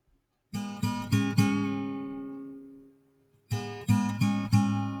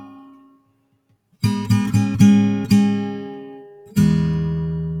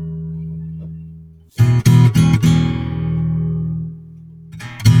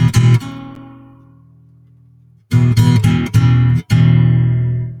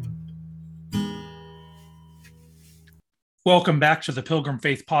Welcome back to the Pilgrim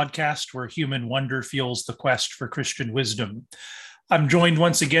Faith Podcast, where human wonder fuels the quest for Christian wisdom. I'm joined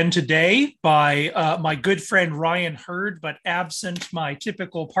once again today by my good friend Ryan Hurd, but absent my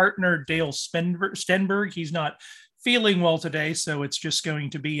typical partner, Dale Stenberg. He's not feeling well today, so it's just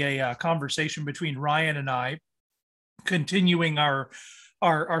going to be a conversation between Ryan and I, continuing our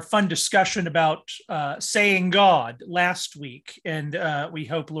fun discussion about saying God last week, and we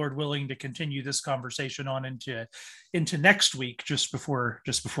hope, Lord willing, to continue this conversation on into next week, just before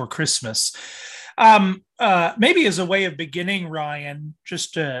Christmas. Maybe as a way of beginning, Ryan,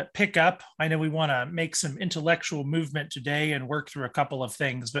 just to pick up. I know we want to make some intellectual movement today and work through a couple of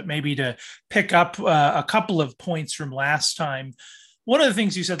things, but maybe to pick up a couple of points from last time. One of the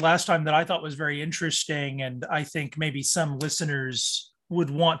things you said last time that I thought was very interesting, and I think maybe some listeners would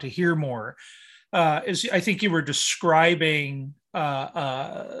want to hear more, is I think you were describing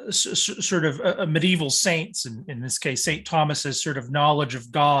sort of medieval saints, and in this case, St. Thomas's sort of knowledge of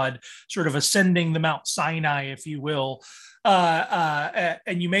God, sort of ascending the Mount Sinai, if you will.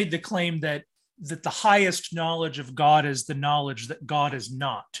 And you made the claim that the highest knowledge of God is the knowledge that God is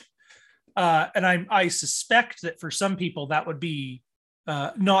not. And I suspect that for some people that would be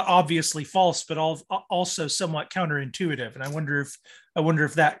not obviously false, but also somewhat counterintuitive. And I wonder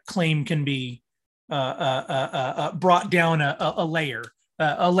if that claim can be brought down a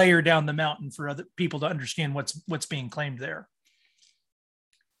layer down the mountain for other people to understand what's being claimed there.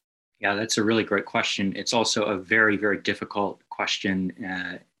 Yeah, that's a really great question. It's also a very, very difficult question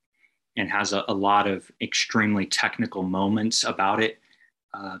and has a lot of extremely technical moments about it.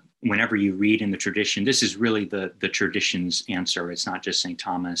 Whenever you read in the tradition, this is really the tradition's answer. It's not just St.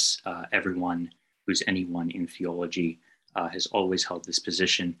 Thomas. Everyone who's anyone in theology has always held this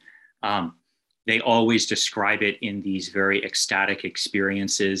position. They always describe it in these very ecstatic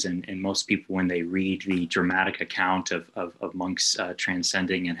experiences. And most people, when they read the dramatic account of monks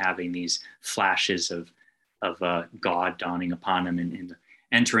transcending and having these flashes of God dawning upon them and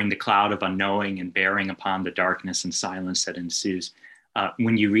entering the cloud of unknowing and bearing upon the darkness and silence that ensues,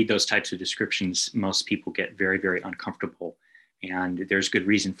 when you read those types of descriptions, most people get very, very uncomfortable. And there's good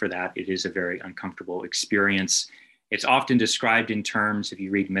reason for that. It is a very uncomfortable experience. It's often described in terms, if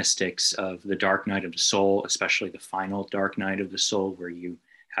you read mystics, of the dark night of the soul, especially the final dark night of the soul, where you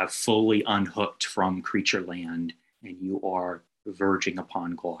have fully unhooked from creature land and you are verging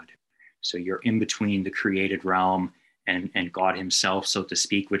upon God. So you're in between the created realm and God himself, so to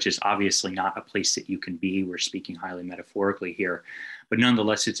speak, which is obviously not a place that you can be. We're speaking highly metaphorically here, but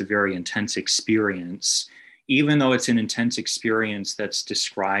nonetheless, it's a very intense experience. Even though it's an intense experience that's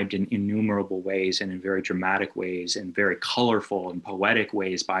described in innumerable ways and in very dramatic ways and very colorful and poetic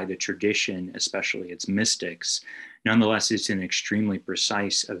ways by the tradition, especially its mystics, nonetheless, it's an extremely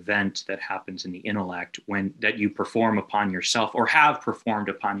precise event that happens in the intellect that you perform upon yourself or have performed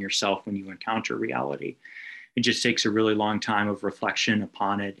upon yourself when you encounter reality. It just takes a really long time of reflection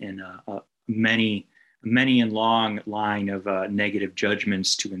upon it and many and long line of negative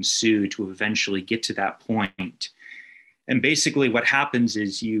judgments to ensue to eventually get to that point. And basically what happens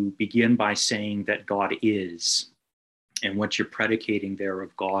is you begin by saying that God is, and what you're predicating there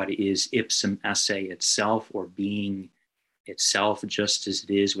of God is ipsum esse itself, or being itself, just as it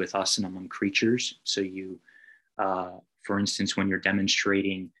is with us and among creatures. So you, for instance, when you're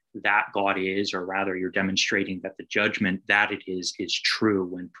demonstrating that God is, or rather you're demonstrating that the judgment that it is true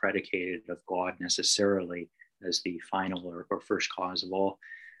when predicated of God necessarily as the final or first cause of all.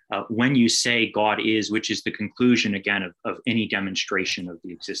 When you say God is, which is the conclusion, again, of any demonstration of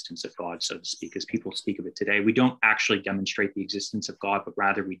the existence of God, so to speak, as people speak of it today, we don't actually demonstrate the existence of God, but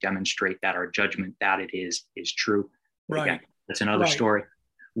rather we demonstrate that our judgment that it is true. Right. Again, that's another story.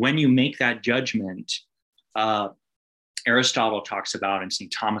 When you make that judgment, Aristotle talks about, and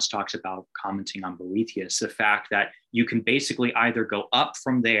St. Thomas talks about, commenting on Boethius, the fact that you can basically either go up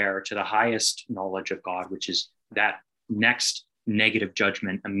from there to the highest knowledge of God, which is that next negative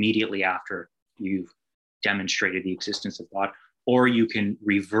judgment immediately after you've demonstrated the existence of God, or you can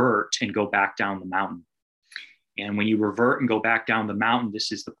revert and go back down the mountain. And when you revert and go back down the mountain,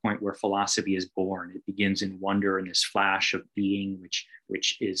 this is the point where philosophy is born. It begins in wonder and this flash of being,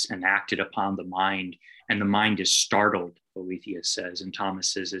 which is enacted upon the mind. And the mind is startled, Boethius says, and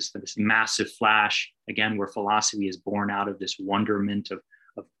Thomas says, is this massive flash, again, where philosophy is born out of this wonderment of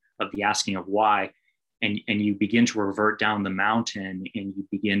the asking of why. And you begin to revert down the mountain and you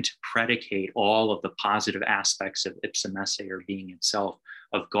begin to predicate all of the positive aspects of ipsum esse, or being itself,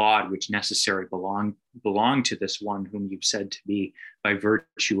 of God, which necessarily belong to this one whom you've said to be by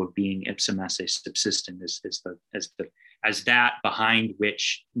virtue of being ipsum esse subsisting, as that behind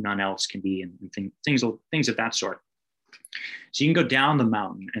which none else can be, and things of that sort. So you can go down the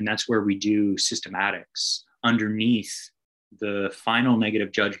mountain, and that's where we do systematics. Underneath the final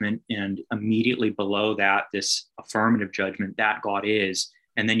negative judgment, and immediately below that, this affirmative judgment that God is.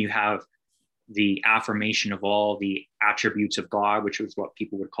 And then you have the affirmation of all the attributes of God, which is what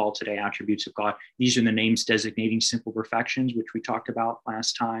people would call today attributes of God. These are the names designating simple perfections, which we talked about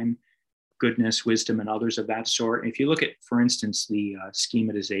last time: goodness, wisdom, and others of that sort. And if you look at, for instance, the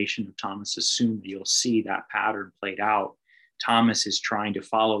schematization of Thomas's Summa, you'll see that pattern played out. Thomas is trying to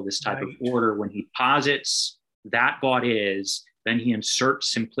follow this type of order. When he posits that God is, then he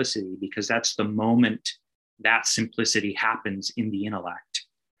inserts simplicity, because that's the moment that simplicity happens in the intellect.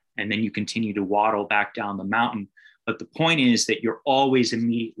 And then you continue to waddle back down the mountain. But the point is that you're always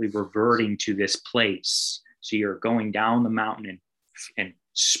immediately reverting to this place. So you're going down the mountain and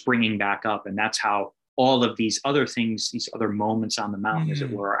springing back up. And that's how all of these other things, these other moments on the mountain, as it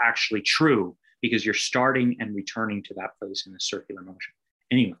were, are actually true, because you're starting and returning to that place in a circular motion.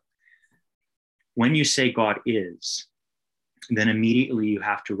 Anyway, when you say God is, then immediately you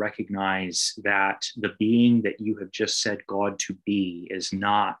have to recognize that the being that you have just said God to be is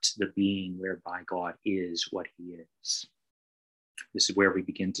not the being whereby God is what he is. This is where we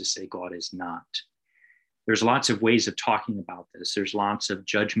begin to say God is not. There's lots of ways of talking about this. There's lots of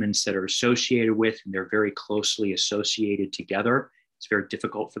judgments that are associated with, and they're very closely associated together. It's very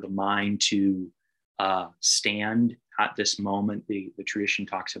difficult for the mind to stand at this moment. The tradition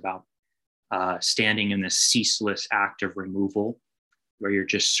talks about standing in this ceaseless act of removal, where you're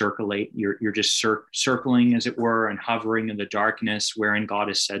just circling, as it were, and hovering in the darkness wherein God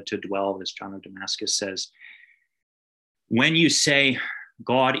is said to dwell, as John of Damascus says. When you say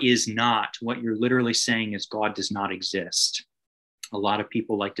God is not, what you're literally saying is God does not exist. A lot of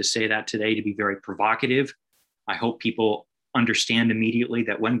people like to say that today to be very provocative. I hope people understand immediately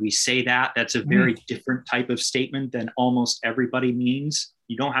that when we say that, that's a very different type of statement than almost everybody means.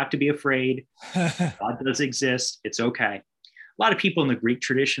 You don't have to be afraid. God does exist. It's okay. A lot of people in the Greek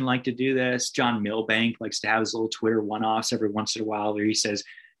tradition like to do this. John Milbank likes to have his little Twitter one-offs every once in a while where he says,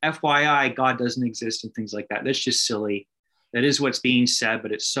 FYI, God doesn't exist, and things like that. That's just silly. That is what's being said,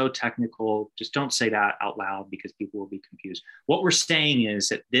 but it's so technical. Just don't say that out loud, because people will be confused. What we're saying is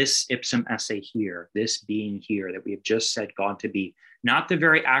that this ipsum esse here, this being here that we have just said God to be, not the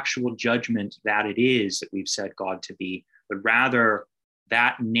very actual judgment that it is that we've said God to be, but rather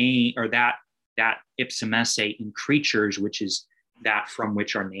that name, or that ipsum esse in creatures, which is that from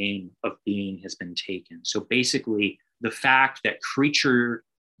which our name of being has been taken. So basically, the fact that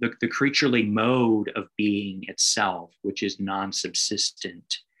the creaturely mode of being itself, which is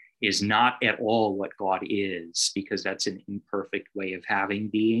non-subsistent, is not at all what God is, because that's an imperfect way of having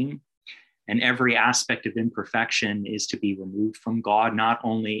being. And every aspect of imperfection is to be removed from God, not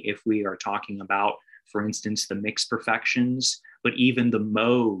only if we are talking about, for instance, the mixed perfections, but even the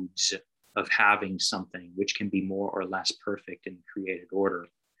modes of having something, which can be more or less perfect in created order.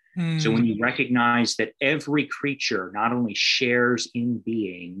 So when you recognize that every creature not only shares in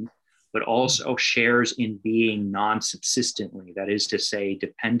being, but also shares in being non-subsistently, that is to say,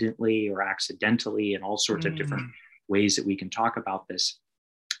 dependently or accidentally, and all sorts of different ways that we can talk about this,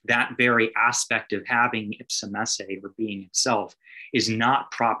 that very aspect of having ipsum esse, or being itself, is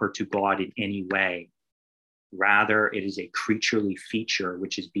not proper to God in any way. Rather, it is a creaturely feature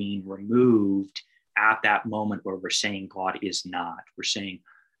which is being removed at that moment where we're saying God is not. We're saying,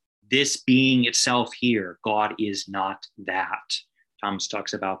 this being itself here, God is not that. Thomas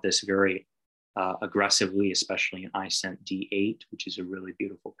talks about this very aggressively, especially in I Sent D8, which is a really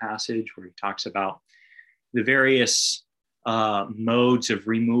beautiful passage where he talks about the various modes of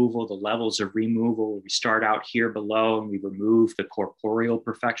removal, the levels of removal. We start out here below and we remove the corporeal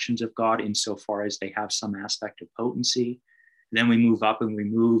perfections of God insofar as they have some aspect of potency. Then we move up and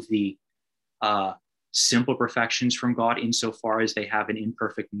remove the simple perfections from God insofar as they have an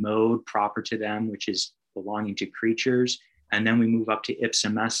imperfect mode proper to them, which is belonging to creatures. And then we move up to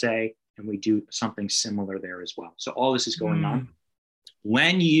ipsum esse, and we do something similar there as well. So all this is going on.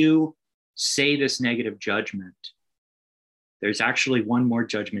 When you say this negative judgment, there's actually one more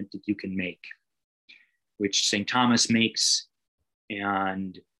judgment that you can make, which St. Thomas makes.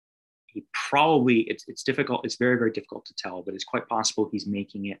 And he probably, it's difficult, it's very, very difficult to tell, but it's quite possible he's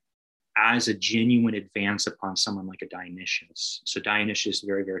making it as a genuine advance upon someone like a Dionysius. So Dionysius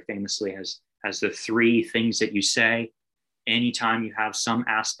very, very famously has the three things that you say anytime you have some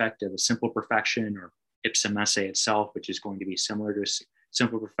aspect of a simple perfection or ipsum esse itself, which is going to be similar to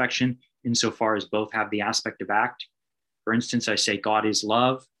simple perfection insofar as both have the aspect of act. For instance, I say God is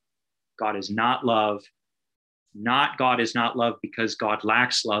love, God is not love, not God is not love because God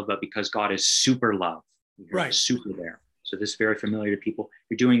lacks love, but because God is super love. You hear Right. the super there. So this is very familiar to people.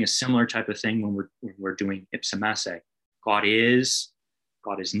 You're doing a similar type of thing when we're doing ipsum esse. God is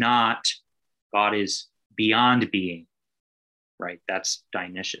not, God is beyond being, right? That's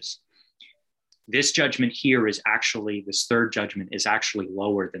Dionysius. This judgment here is actually, this third judgment is actually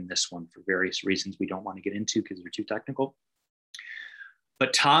lower than this one for various reasons we don't want to get into because they're too technical.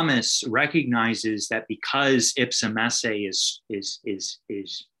 But Thomas recognizes that because ipsum esse is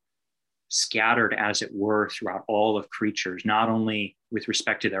scattered, as it were, throughout all of creatures, not only with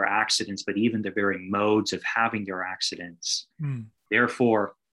respect to their accidents, but even the very modes of having their accidents.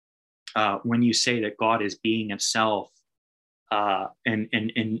 Therefore, when you say that God is being itself, and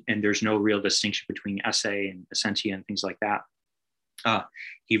there's no real distinction between esse and essentia and things like that,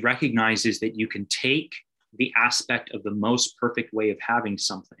 he recognizes that you can take the aspect of the most perfect way of having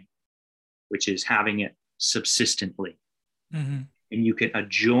something, which is having it subsistently, and you can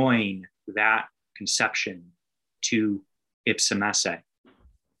adjoin that conception to ipsum esse.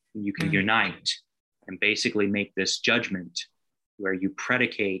 And you can unite and basically make this judgment where you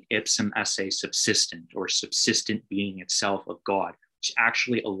predicate ipsum esse subsistent, or subsistent being itself of God, which is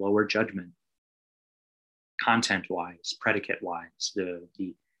actually a lower judgment, content-wise, predicate-wise.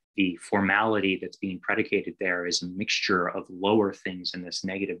 The formality that's being predicated there is a mixture of lower things in this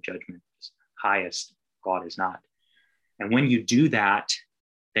negative judgment. Highest, God is not. And when you do that,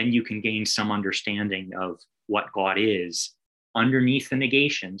 then you can gain some understanding of what God is underneath the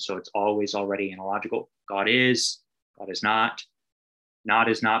negation. So it's always already analogical. God is not. Not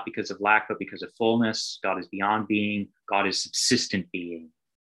is not because of lack, but because of fullness. God is beyond being. God is subsistent being.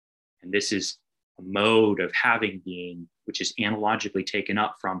 And this is a mode of having being, which is analogically taken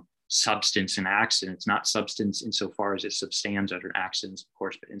up from substance and accidents, not substance insofar as it substands under accidents, of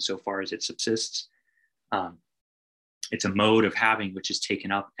course, but insofar as it subsists. It's a mode of having which is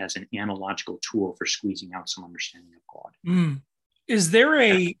taken up as an analogical tool for squeezing out some understanding of God. Is there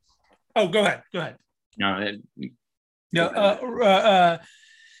a... Oh, go ahead. No,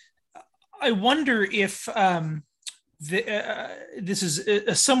 I wonder if this is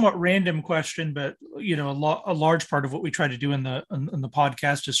a somewhat random question, but a large part of what we try to do in the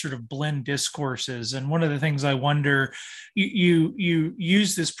podcast is sort of blend discourses. And one of the things I wonder, you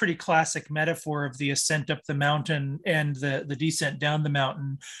use this pretty classic metaphor of the ascent up the mountain and the descent down the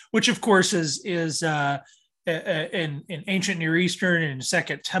mountain, which of course is in ancient Near Eastern and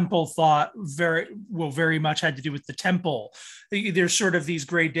Second Temple thought very much had to do with the temple. There's sort of these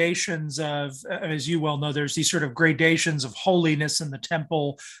gradations of, as you well know, there's these sort of gradations of holiness in the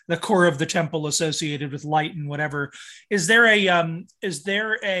temple, the core of the temple associated with light and whatever. Is there a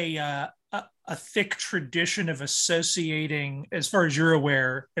thick tradition of associating, as far as you're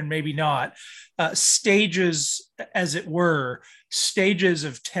aware, and maybe not, stages, as it were, stages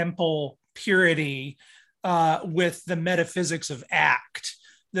of temple purity with the metaphysics of act,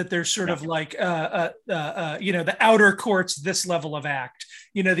 that there's sort of like, the outer court's this level of act,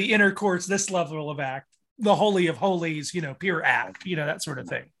 the inner court's this level of act, the holy of holies, pure act, that sort of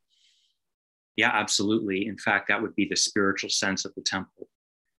thing. Yeah, absolutely. In fact, that would be the spiritual sense of the temple,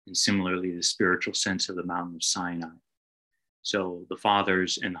 and similarly, the spiritual sense of the mountain of Sinai. So the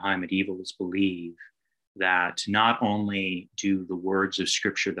fathers and the high medievals believe that not only do the words of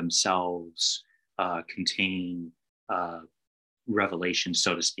scripture themselves contain revelation,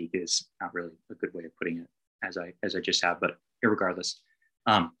 so to speak, is not really a good way of putting it, as I just have, but irregardless,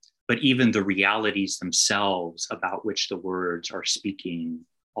 but even the realities themselves about which the words are speaking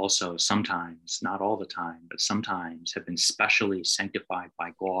also sometimes, not all the time, but sometimes have been specially sanctified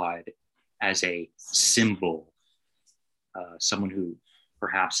by God as a symbol. Someone who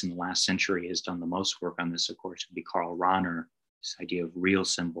perhaps in the last century has done the most work on this, of course, would be Karl Rahner, this idea of real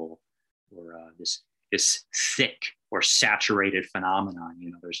symbol, or this thick or saturated phenomenon.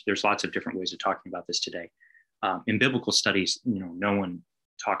 There's lots of different ways of talking about this today. In biblical studies, no one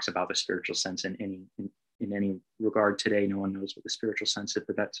talks about the spiritual sense in any regard today. No one knows what the spiritual sense is,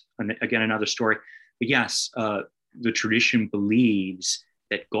 but that's again another story. But yes, the tradition believes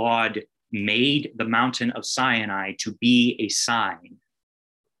that God made the mountain of Sinai to be a sign.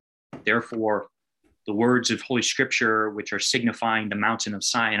 Therefore, the words of Holy Scripture, which are signifying the mountain of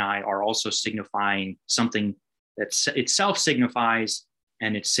Sinai, are also signifying something that itself signifies,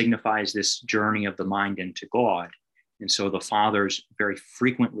 and it signifies this journey of the mind into God. And so the fathers very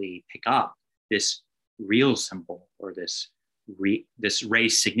frequently pick up this real symbol, or this res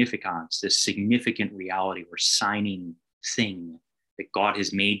significans, this significant reality or signing thing that God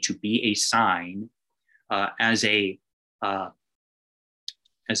has made to be a sign, as a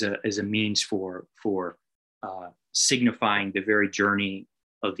means for signifying the very journey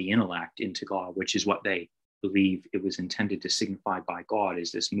of the intellect into God, which is what they believe it was intended to signify by God,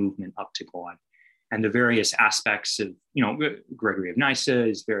 is this movement up to God. And the various aspects of, Gregory of Nyssa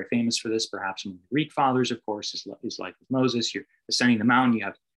is very famous for this, perhaps among the Greek fathers, of course, his life with Moses. You're ascending the mountain, you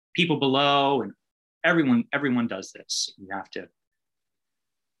have people below, and everyone does this. You have to,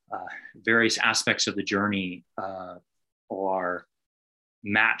 various aspects of the journey are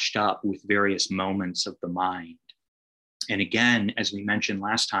matched up with various moments of the mind. And again, as we mentioned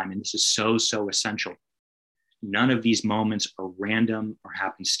last time, and this is so essential, none of these moments are random or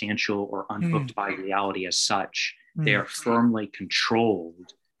happenstantial or unhooked by reality as such. They are firmly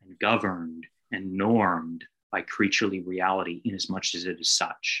controlled and governed and normed by creaturely reality in as much as it is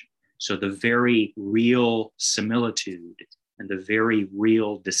such. So the very real similitude and the very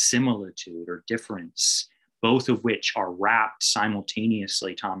real dissimilitude or difference, both of which are wrapped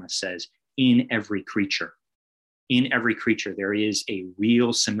simultaneously, Thomas says, in every creature. In every creature, there is a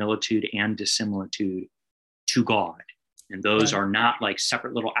real similitude and dissimilitude to God. And those are not like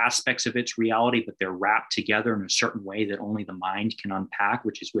separate little aspects of its reality, but they're wrapped together in a certain way that only the mind can unpack,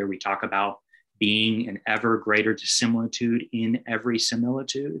 which is where we talk about being an ever greater dissimilitude in every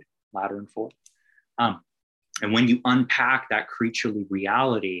similitude, latter and forth. And when you unpack that creaturely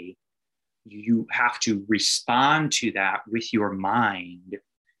reality, you have to respond to that with your mind.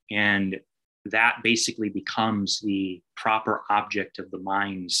 And that basically becomes the proper object of the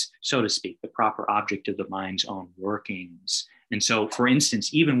mind's, so to speak, the proper object of the mind's own workings. And so, for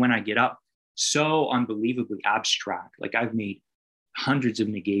instance, even when I get up so unbelievably abstract, like I've made hundreds of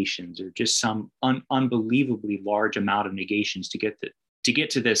negations or just some unbelievably large amount of negations to get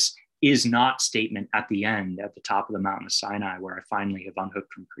to this is not statement at the end, at the top of the mountain of Sinai, where I finally have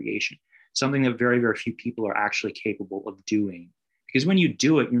unhooked from creation, something that very, very few people are actually capable of doing. Because when you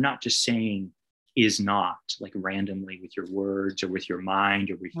do it, you're not just saying is not, like randomly with your words or with your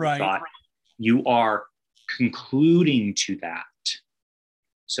mind or with your thought. You are concluding to that.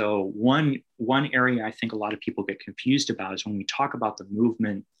 So one area I think a lot of people get confused about is when we talk about the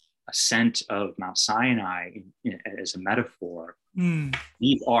movement ascent of Mount Sinai as a metaphor,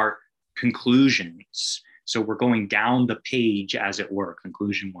 these are conclusions. So we're going down the page, as it were,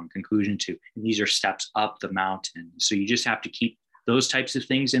 conclusion 1, conclusion 2, and these are steps up the mountain. So you just have to keep those types of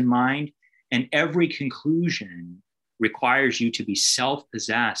things in mind. And every conclusion requires you to be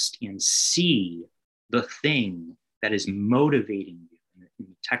self-possessed and see the thing that is motivating you in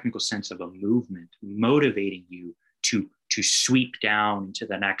the technical sense of a movement, motivating you to sweep down to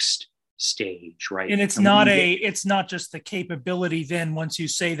the next stage, right? And it's not just the capability then, once you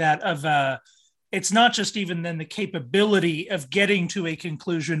say that, of it's not just even then the capability of getting to a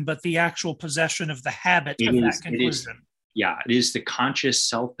conclusion, but the actual possession of the habit of that conclusion. It is the conscious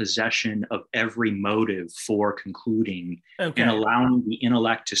self-possession of every motive for concluding and allowing the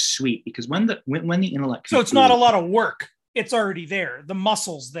intellect to sweep. Because when the intellect, so it's not a lot of work. It's already there. The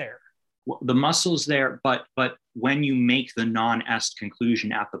muscle's there. Well, the muscle's there, but when you make the non-est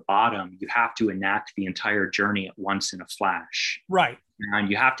conclusion at the bottom, you have to enact the entire journey at once in a flash. Right. And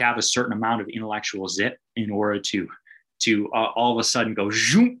you have to have a certain amount of intellectual zip in order to all of a sudden go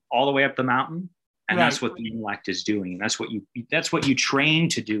zoom all the way up the mountain. And that's what the intellect is doing. And that's what you train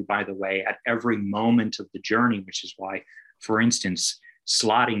to do, by the way, at every moment of the journey, which is why, for instance,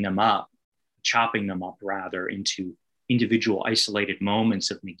 chopping them up rather into individual isolated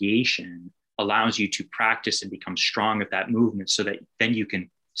moments of negation allows you to practice and become strong at that movement, so that then you can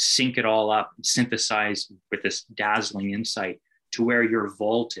sync it all up and synthesize with this dazzling insight to where you're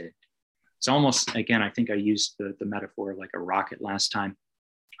vaulted. It's almost, again, I think I used the metaphor of like a rocket last time.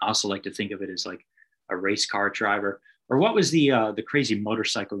 I also like to think of it as like a race car driver, or what was the crazy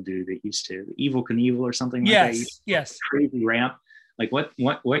motorcycle dude that used to, Evel Knievel or something like that? Yes. Crazy ramp. Like what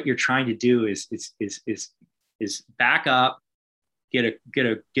you're trying to do is back up, get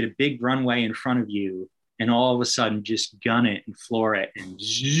a big runway in front of you, and all of a sudden just gun it and floor it and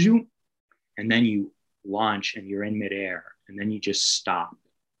zoom, and then you launch and you're in midair, and then you just stop.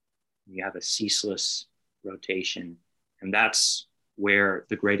 You have a ceaseless rotation, and that's where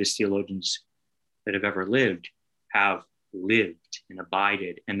the greatest theologians that have ever lived have lived and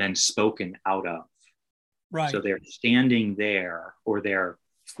abided and then spoken out of. Right. So they're standing there, or they're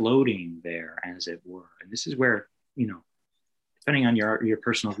floating there, as it were. And this is where, depending on your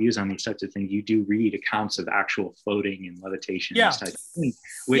personal views on these types of things, you do read accounts of actual floating and levitation. Yeah. Type of thing,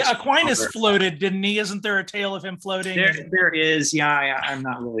 Aquinas floated, didn't he? Isn't there a tale of him floating? There is. Yeah, I'm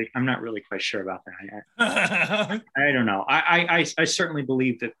not really quite sure about that. I don't know. I certainly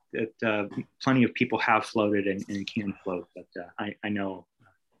believe that plenty of people have floated and can float, but I know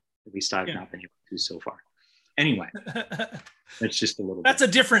at least I've not been able to so far. Anyway, that's just a little. That's a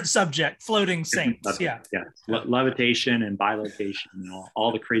different subject. Floating saints. Subject, yeah. Levitation and bilocation and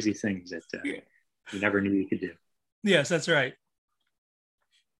all the crazy things that you never knew you could do. Yes, that's right.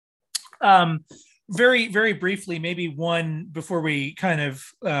 Very, very briefly, maybe one before we kind of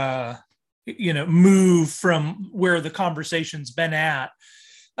move from where the conversation's been at.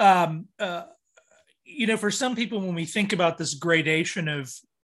 For some people, when we think about this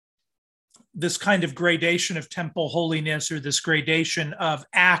kind of gradation of temple holiness, or this gradation of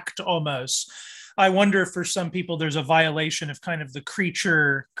act almost, I wonder if for some people there's a violation of kind of the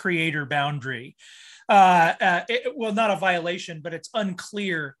creator boundary. Well, not a violation, but it's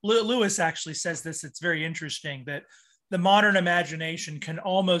unclear. Lewis actually says this. It's very interesting that the modern imagination can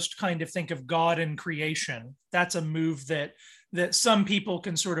almost kind of think of God in creation. That's a move that some people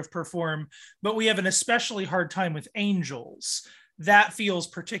can sort of perform, but we have an especially hard time with angels. That feels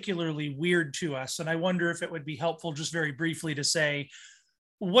particularly weird to us. And I wonder if it would be helpful just very briefly to say,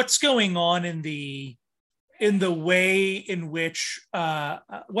 what's going on in the way in which,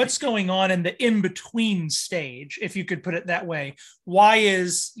 what's going on in the in-between stage, if you could put it that way? Why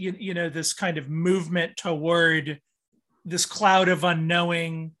is, this kind of movement toward this cloud of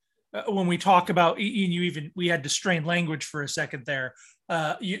unknowing, when we talk about, we had to strain language for a second there,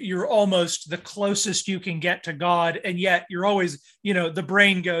 you're almost the closest you can get to God, and yet you're always, the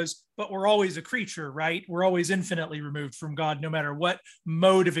brain goes, but we're always a creature, right? We're always infinitely removed from God, no matter what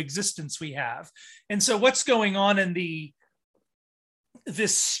mode of existence we have. And so what's going on in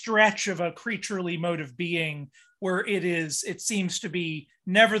this stretch of a creaturely mode of being, where it seems to be,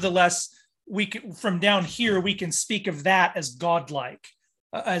 nevertheless, from down here, we can speak of that as godlike,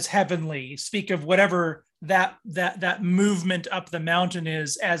 as heavenly, speak of whatever that movement up the mountain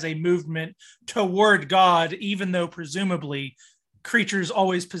is as a movement toward God, even though presumably creatures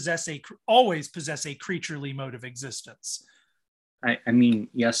always possess a creaturely mode of existence. I mean,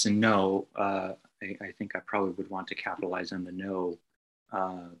 yes and no. I think I probably would want to capitalize on the no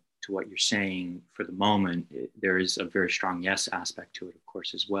to what you're saying for the moment. There is a very strong yes aspect to it, of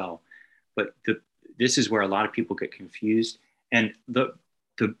course, as well. But this is where a lot of people get confused, and the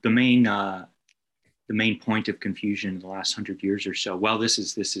main point of confusion in the last 100 years or so. Well, this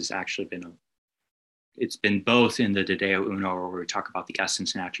has actually been it's been both in the De Deo Uno, where we talk about the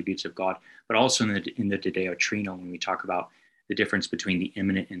essence and attributes of God, but also in the De Deo Trino, when we talk about the difference between the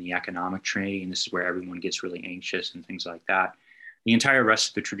immanent and the economic Trinity, and this is where everyone gets really anxious and things like that. The entire rest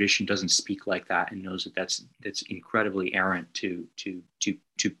of the tradition doesn't speak like that, and knows that that's incredibly errant to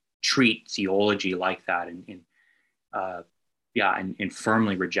treat theology like that, and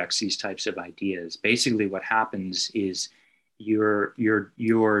firmly rejects these types of ideas. Basically, what happens is you're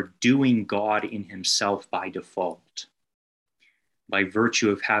doing God in himself by default, by virtue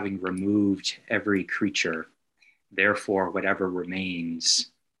of having removed every creature. Therefore, whatever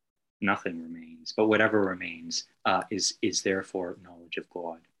remains, nothing remains, but whatever remains is therefore knowledge of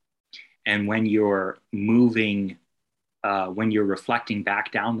God. And when you're moving, when you're reflecting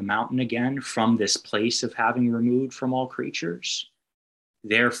back down the mountain again from this place of having removed from all creatures,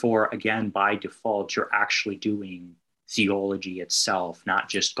 therefore, again, by default, you're actually doing theology itself, not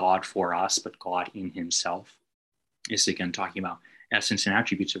just God for us, but God in himself. This is again talking about essence and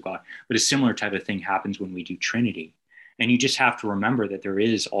attributes of God. But a similar type of thing happens when we do Trinity. And you just have to remember that there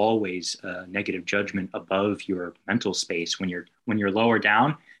is always a negative judgment above your mental space when you're lower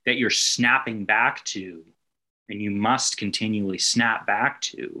down, that you're snapping back to, and you must continually snap back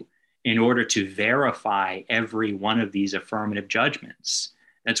to, in order to verify every one of these affirmative judgments.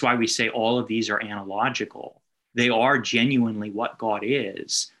 That's why we say all of these are analogical. They are genuinely what God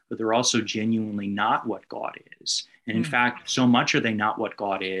is, but they're also genuinely not what God is. And in fact, so much are they not what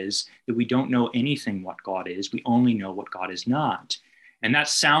God is that we don't know anything what God is. We only know what God is not. And that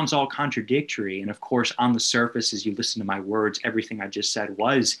sounds all contradictory. And of course, on the surface, as you listen to my words, everything I just said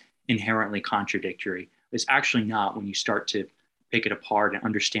was inherently contradictory. It's actually not when you start to pick it apart and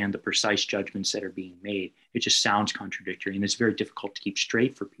understand the precise judgments that are being made. It just sounds contradictory, and it's very difficult to keep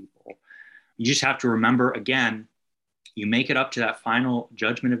straight for people. You just have to remember, again, you make it up to that final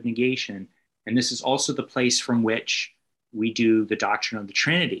judgment of negation, and this is also the place from which we do the doctrine of the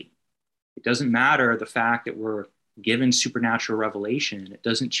Trinity. It doesn't matter the fact that we're given supernatural revelation. It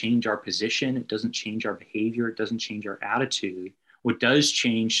doesn't change our position. It doesn't change our behavior. It doesn't change our attitude. What does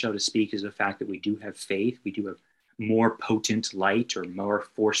change, so to speak, is the fact that we do have faith. We do have more potent light, or more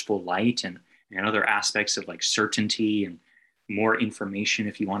forceful light, and other aspects of like certainty and more information,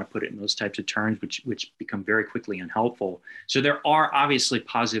 if you want to put it in those types of terms, which become very quickly unhelpful. So there are obviously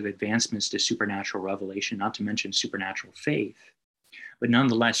positive advancements to supernatural revelation, not to mention supernatural faith. But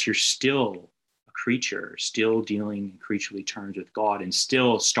nonetheless, you're still a creature, still dealing in creaturely terms with God, and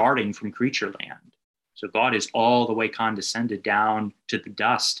still starting from creature land. So God is all the way condescended down to the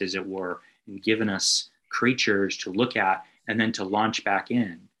dust, as it were, and given us creatures to look at and then to launch back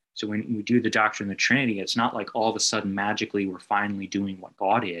in. So when we do the doctrine of the Trinity, it's not like all of a sudden magically we're finally doing what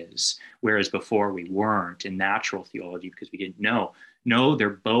God is, whereas before we weren't in natural theology because we didn't know. No, they're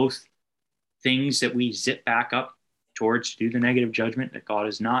both things that we zip back up towards to do the negative judgment, that God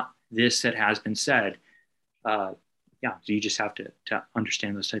is not this that has been said. So you just have to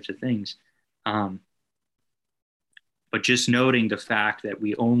understand those types of things. But just noting the fact that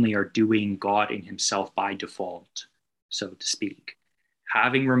we only are doing God in himself by default, so to speak.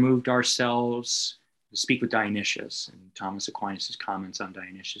 Having removed ourselves, speak with Dionysius and Thomas Aquinas' comments on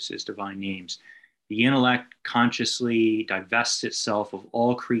Dionysius' divine names. The intellect consciously divests itself of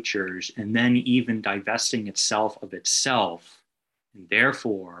all creatures and then even divesting itself of itself. And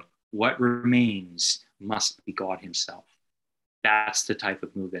therefore, what remains must be God himself. That's the type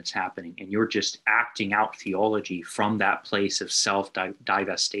of move that's happening. And you're just acting out theology from that place of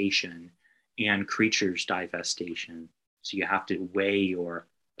self-divestation and creatures' divestation. So you have to weigh your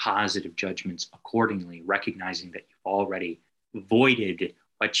positive judgments accordingly, recognizing that you've already voided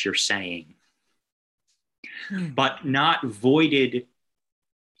what you're saying. But not voided.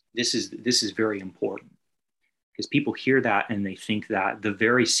 This is very important, because people hear that and they think that the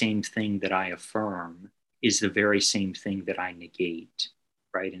very same thing that I affirm is the very same thing that I negate,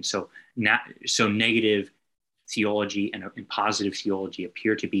 right? And so negative theology and positive theology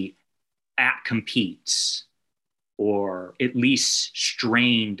appear to be at competes, or at least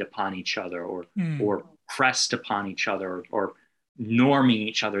strained upon each other, or pressed upon each other, or norming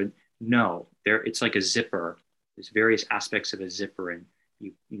each other. No, it's like a zipper. There's various aspects of a zipper, and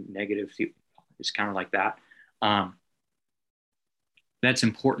you negative, it's kind of like that. That's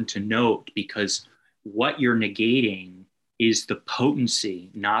important to note, because what you're negating is the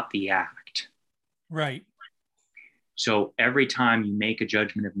potency, not the act. Right. So every time you make a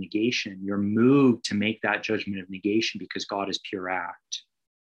judgment of negation, you're moved to make that judgment of negation because God is pure act.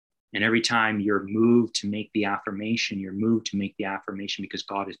 And every time you're moved to make the affirmation, you're moved to make the affirmation because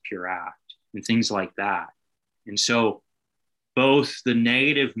God is pure act, and things like that. And so both the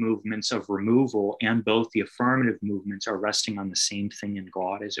negative movements of removal and both the affirmative movements are resting on the same thing in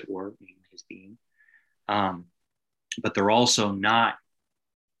God, as it were, in his being. But they're also not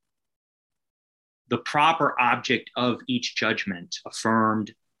the proper object of each judgment,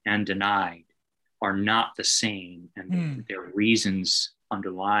 affirmed and denied, are not the same, and their reasons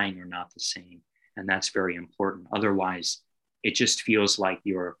underlying are not the same. And that's very important. Otherwise, it just feels like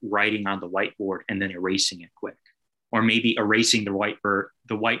you're writing on the whiteboard and then erasing it quick, or maybe erasing the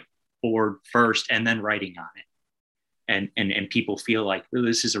whiteboard first and then writing on it. And people feel like, oh,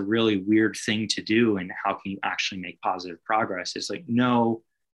 this is a really weird thing to do, and how can you actually make positive progress? It's like, no,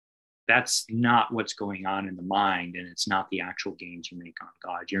 that's not what's going on in the mind, and it's not the actual gains you make on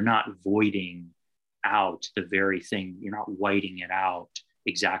God. You're not voiding out the very thing. You're not whiting it out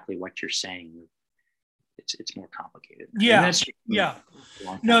exactly what you're saying. It's more complicated. Yeah.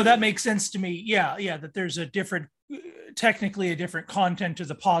 No, that makes sense to me. Yeah. That there's technically a different content to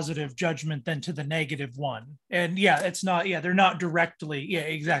the positive judgment than to the negative one. And it's not, they're not directly,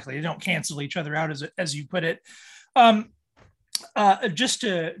 exactly. They don't cancel each other out, as you put it. Just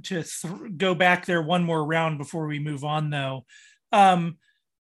to go back there one more round before we move on, though.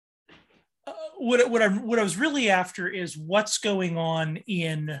 What I was really after is what's going on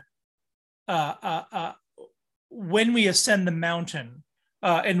in when we ascend the mountain,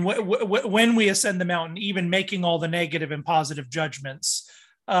 and when we ascend the mountain, even making all the negative and positive judgments,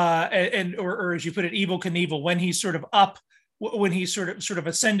 or as you put it, Evel Knievel, when he's sort of up, when he's sort of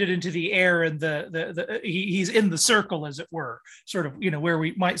ascended into the air, and he's in the circle, as it were, sort of, where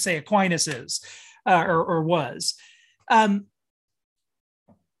we might say Aquinas is, or was.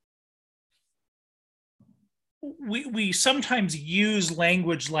 We sometimes use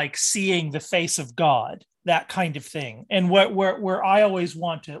language like seeing the face of God, that kind of thing. And what I always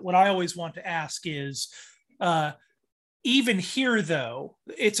want to ask is, even here, though,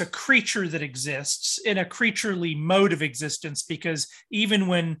 it's a creature that exists in a creaturely mode of existence, because even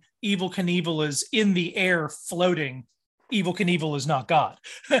when Evel Knievel is in the air floating, Evel Knievel is not God,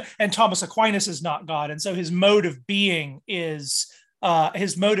 and Thomas Aquinas is not God, and so his mode of being is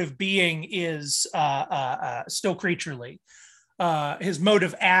still creaturely. His mode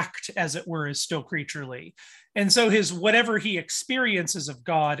of act, as it were, is still creaturely. And so whatever he experiences of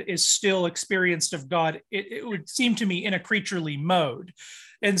God is still experienced of God, it would seem to me, in a creaturely mode.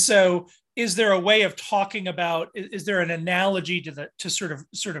 And so is there a way of talking about, is there an analogy to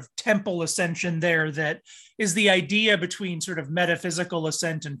sort of temple ascension there, that is the idea between sort of metaphysical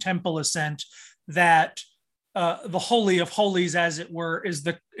ascent and temple ascent, that the Holy of Holies, as it were, is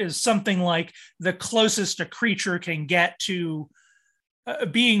something like the closest a creature can get to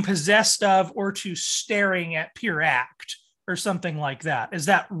being possessed of or to staring at pure act, or something like that? Is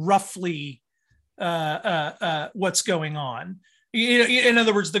that roughly what's going on? In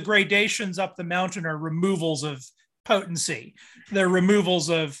other words, the gradations up the mountain are removals of potency. They're removals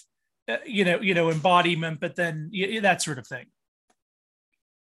of embodiment, but then that sort of thing.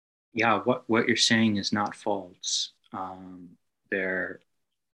 Yeah, what you're saying is not false. Your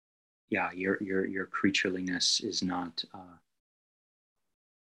creatureliness is not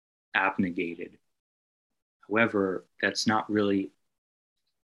abnegated. However, that's not really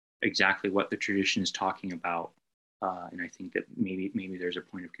exactly what the tradition is talking about, and I think that maybe there's a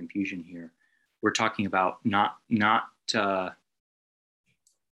point of confusion here. We're talking about not the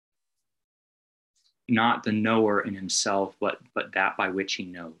knower in himself, but that by which he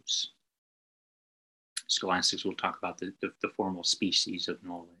knows. Scholastics will talk about the formal species of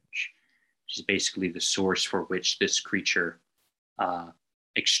knowledge, which is basically the source for which this creature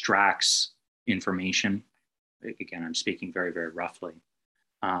extracts information. Again, I'm speaking very, very roughly.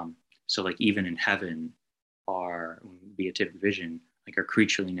 So like even in heaven, our beatific vision, like our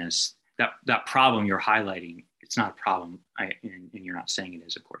creatureliness, that problem you're highlighting, it's not a problem, and you're not saying it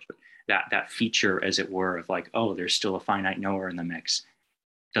is, of course, but that feature, as it were, of like, oh, there's still a finite knower in the mix,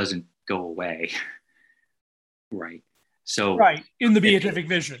 doesn't go away. Right. So right, in the beatific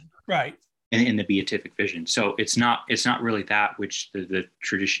vision, right. In the beatific vision. So it's not really that which the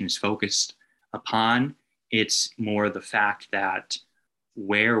tradition is focused upon. It's more the fact that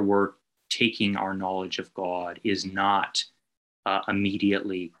where we're taking our knowledge of God is not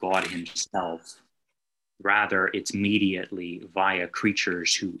immediately God himself. Rather, it's immediately via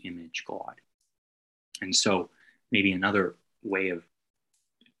creatures who image God. And so maybe another way of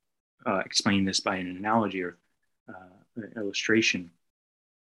explaining this by an analogy or illustration,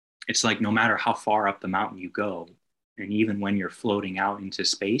 it's like no matter how far up the mountain you go, and even when you're floating out into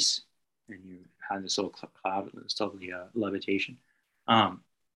space and you have this little cloud, this lovely levitation,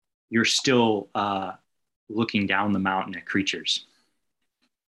 you're still looking down the mountain at creatures.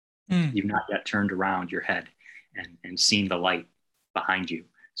 You've not yet turned around your head and seen the light behind you.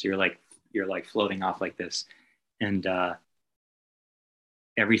 So you're like floating off like this, and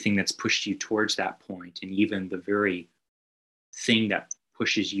everything that's pushed you towards that point, and even the very thing that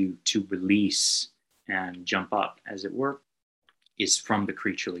pushes you to release and jump up, as it were, is from the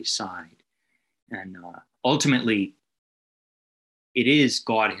creaturely side. And ultimately, it is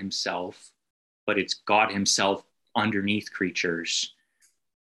God himself, but it's God himself underneath creatures,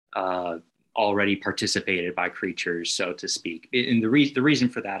 already participated by creatures, so to speak. And the reason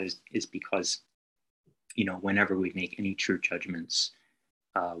for that is because, whenever we make any true judgments,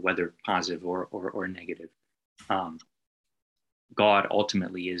 whether positive or negative, God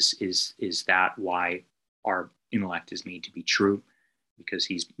ultimately is that why our intellect is made to be true, because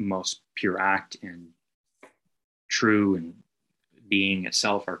he's most pure act and true, and being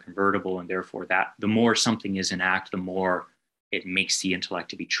itself are convertible, and therefore that the more something is in act, the more it makes the intellect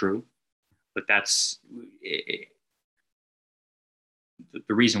to be true. But that's the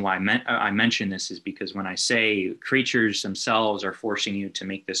reason why I mention this is because when I say creatures themselves are forcing you to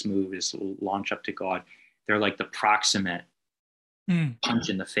make this move, this launch up to God, they're like the proximate punch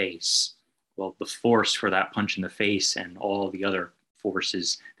in the face. Well, the force for that punch in the face and all the other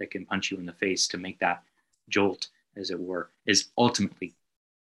forces that can punch you in the face to make that jolt, as it were, is ultimately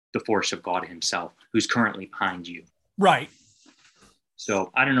the force of God himself, who's currently behind you. Right.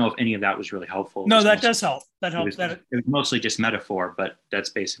 So I don't know if any of that was really helpful. No, that does help. That helps. It was mostly just metaphor, but that's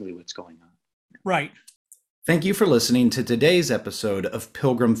basically what's going on. Right. Thank you for listening to today's episode of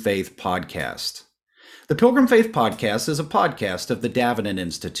Pilgrim Faith Podcast. The Pilgrim Faith Podcast is a podcast of the Davenant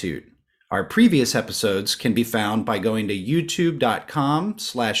Institute. Our previous episodes can be found by going to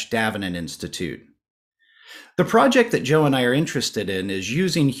youtube.com/Davenant Institute. The project that Joe and I are interested in is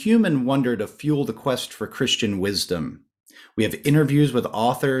using human wonder to fuel the quest for Christian wisdom. We have interviews with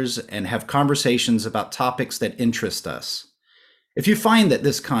authors and have conversations about topics that interest us. If you find that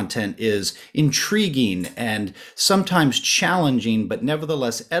this content is intriguing and sometimes challenging, but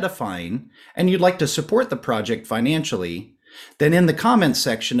nevertheless edifying, and you'd like to support the project financially, then in the comments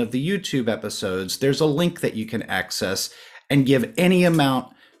section of the YouTube episodes, there's a link that you can access and give any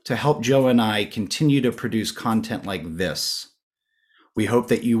amount to help Joe and I continue to produce content like this. We hope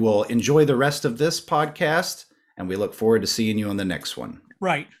that you will enjoy the rest of this podcast, and we look forward to seeing you on the next one.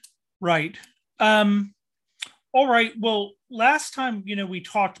 Right. Right. Um, all right. Well, last time, we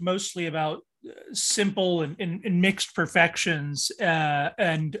talked mostly about simple and mixed perfections,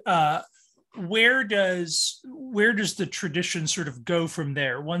 and where does the tradition sort of go from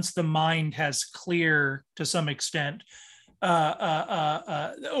there once the mind has clear to some extent,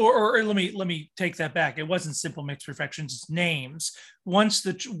 or let me take that back. It wasn't simple mixed perfections, it's names. Once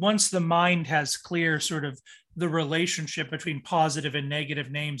the mind has clear sort of the relationship between positive and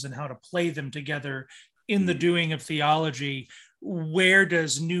negative names and how to play them together in the doing of theology, where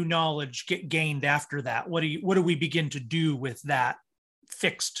does new knowledge get gained after that? What do we begin to do with that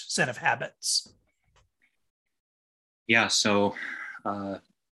fixed set of habits? Yeah, so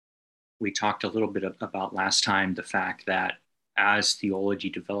we talked a little bit about last time the fact that as theology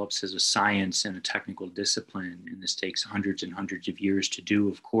develops as a science and a technical discipline, and this takes hundreds and hundreds of years to do,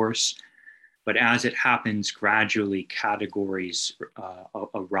 of course, but as it happens, gradually categories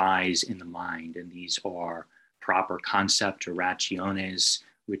arise in the mind, and these are proper concept or rationes,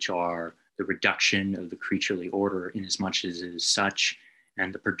 which are the reduction of the creaturely order in as much as it is such,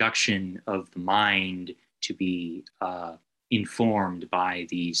 and the production of the mind to be informed by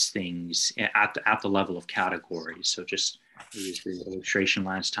these things at the level of categories. So just use the illustration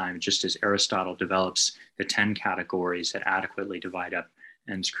last time, just as Aristotle develops the 10 categories that adequately divide up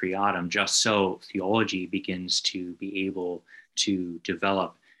ens creatum, just so theology begins to be able to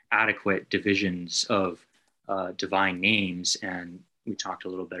develop adequate divisions of divine names. And we talked a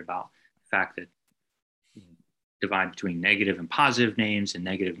little bit about the fact that divide between negative and positive names, and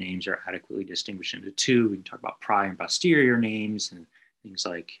negative names are adequately distinguished into two. We can talk about prior and posterior names, and things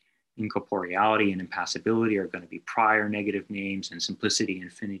like incorporeality and impassibility are going to be prior negative names, and simplicity,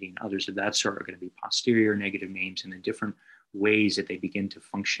 infinity, and others of that sort are going to be posterior negative names, and the different ways that they begin to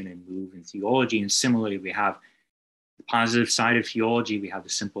function and move in theology. And similarly, we have the positive side of theology. We have the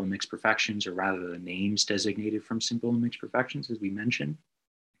simple and mixed perfections, or rather the names designated from simple and mixed perfections, as we mentioned.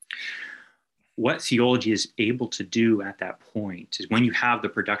 What theology is able to do at that point is, when you have the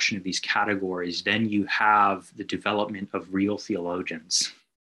production of these categories, then you have the development of real theologians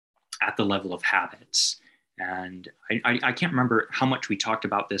at the level of habits. And I can't remember how much we talked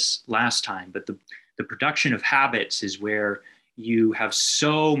about this last time, but the production of habits is where you have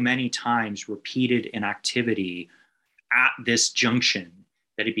so many times repeated an activity at this junction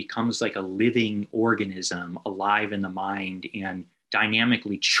that it becomes like a living organism, alive in the mind and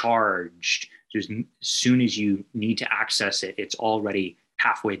dynamically charged. Just as soon as you need to access it, it's already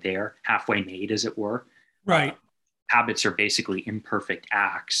halfway there, halfway made, as it were. Right. Habits are basically imperfect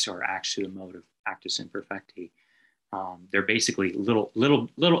acts, or acts to the mode of actus imperfecti. They're basically little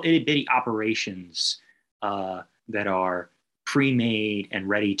itty bitty operations that are pre-made and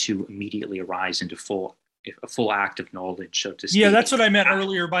ready to immediately arise into a full act of knowledge, so to speak. Yeah, that's what I meant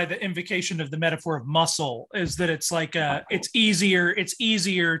earlier by the invocation of the metaphor of muscle, is that it's like it's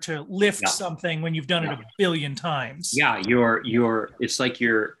easier to lift something when you've done it a billion times. Yeah, it's like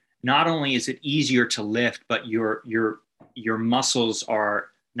not only is it easier to lift, but your muscles are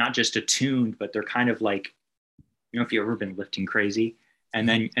not just attuned, but they're kind of like, if you've ever been lifting crazy, and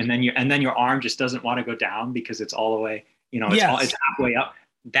then your arm just doesn't want to go down because it's all the way, it's halfway up.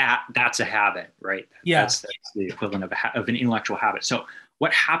 That's a habit, right? Yeah. That's the equivalent of an intellectual habit. So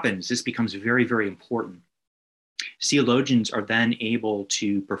what happens, this becomes very, very important. Theologians are then able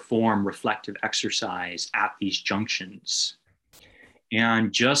to perform reflective exercise at these junctions.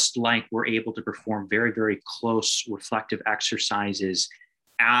 And just like we're able to perform very, very close reflective exercises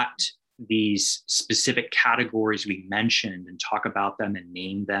at these specific categories we mentioned, and talk about them and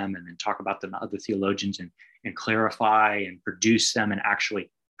name them, and then talk about them to other theologians and clarify and produce them, and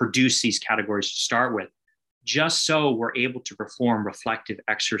actually produce these categories to start with, just so we're able to perform reflective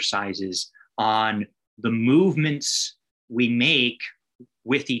exercises on the movements we make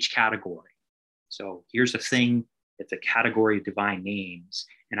with each category. So here's a thing, it's a category of divine names,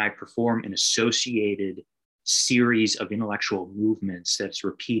 and I perform an associated series of intellectual movements that's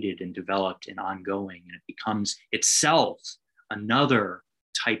repeated and developed and ongoing, and it becomes itself another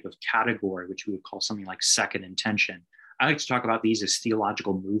type of category, which we would call something like second intention. I like to talk about these as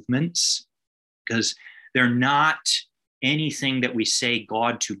theological movements, because they're not anything that we say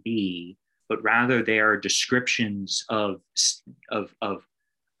God to be, but rather they are descriptions of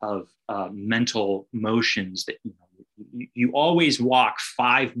mental motions that you always walk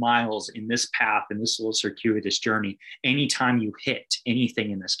 5 miles in this path, in this little circuitous journey, anytime you hit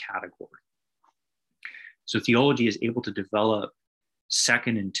anything in this category. So theology is able to develop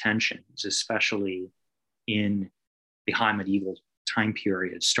second intentions, especially in the high medieval time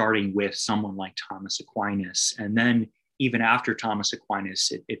period, starting with someone like Thomas Aquinas, and then even after Thomas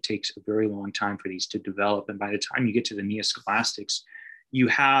Aquinas, it takes a very long time for these to develop. And by the time you get to the Neo-Scholastics, you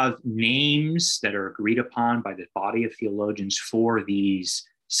have names that are agreed upon by the body of theologians for these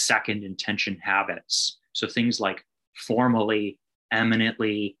second intention habits. So things like formally,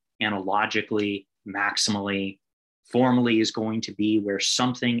 eminently, analogically, maximally. Formally is going to be where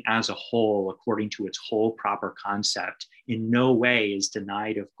something as a whole, according to its whole proper concept, in no way is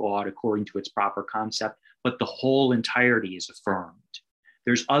denied of God according to its proper concept, but the whole entirety is affirmed.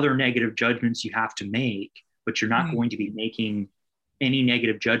 There's other negative judgments you have to make, but you're not going to be making any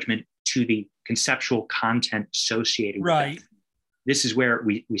negative judgment to the conceptual content associated with it. This is where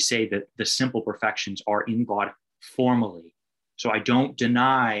we say that the simple perfections are in God formally. So I don't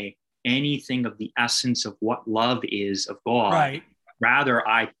deny anything of the essence of what love is of God. Right. Rather,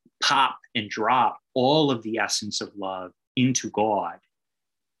 I pop and drop all of the essence of love into God.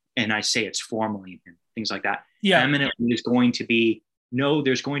 And I say it's formally and things like that. Yeah. Eminently is going to be, no,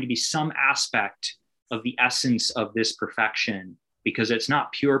 there's going to be some aspect of the essence of this perfection, because it's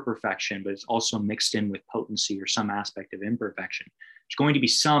not pure perfection, but it's also mixed in with potency or some aspect of imperfection. There's going to be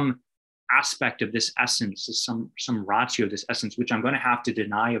some aspect of this essence, some ratio of this essence, which I'm going to have to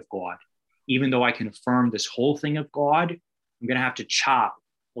deny of God. Even though I can affirm this whole thing of God, I'm going to have to chop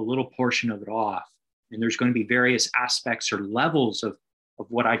a little portion of it off. And there's going to be various aspects or levels of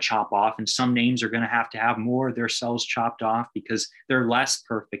what I chop off. And some names are going to have more of their cells chopped off because they're less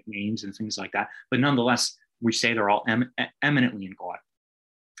perfect names and things like that. But nonetheless, we say they're all eminently in God.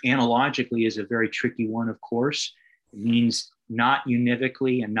 Analogically is a very tricky one, of course. It means not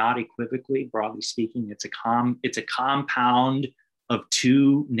univocally and not equivocally. Broadly speaking, it's a compound of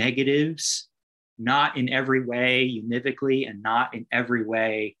two negatives, not in every way univocally and not in every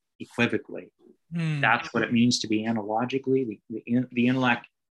way equivocally. That's what it means to be analogically. The intellect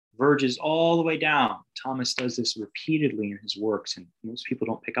verges all the way down. Thomas does this repeatedly in his works, and most people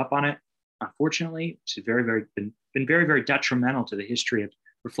don't pick up on it. Unfortunately, it's been very, very detrimental to the history of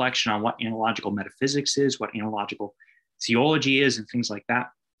reflection on what analogical metaphysics is, what analogical theology is, and things like that.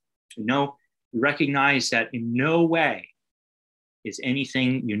 We recognize that in no way is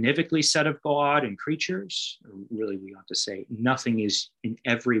anything univocally said of God and creatures. Or really, we ought to say nothing is in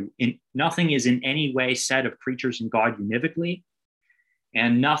any way said of creatures and God univocally,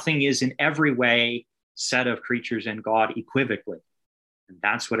 and nothing is in every way said of creatures and God equivocally. And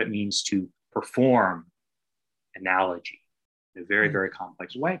that's what it means to perform analogy in a very, very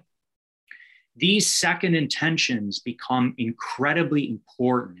complex way. These second intentions become incredibly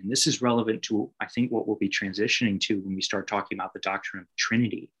important. And this is relevant to, I think, what we'll be transitioning to when we start talking about the doctrine of the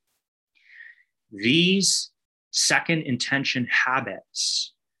Trinity. These second intention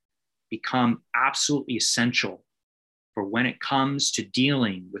habits become absolutely essential for when it comes to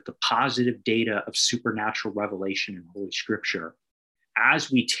dealing with the positive data of supernatural revelation in Holy Scripture.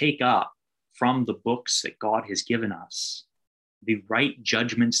 As we take up from the books that God has given us the right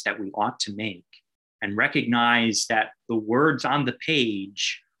judgments that we ought to make, and recognize that the words on the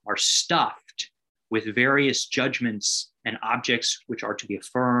page are stuffed with various judgments and objects which are to be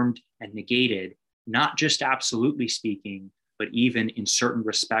affirmed and negated, not just absolutely speaking, but even in certain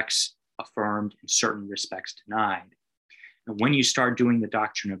respects affirmed, in certain respects denied. And when you start doing the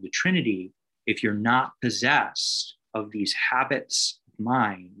doctrine of the Trinity, if you're not possessed of these habits of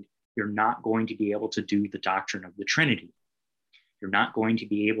mind, you're not going to be able to do the doctrine of the Trinity. You're not going to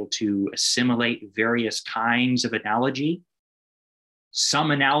be able to assimilate various kinds of analogy. Some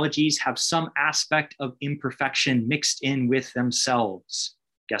analogies have some aspect of imperfection mixed in with themselves.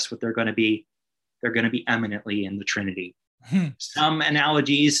 Guess what they're going to be? They're going to be eminently in the Trinity. Some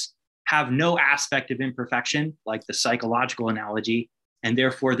analogies have no aspect of imperfection, like the psychological analogy, and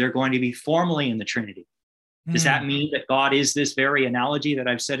therefore they're going to be formally in the Trinity. Does that mean that God is this very analogy that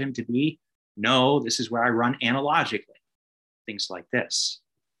I've said him to be? No, this is where I run analogically. Things like this.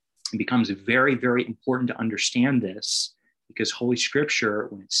 It becomes very, very important to understand this, because Holy Scripture,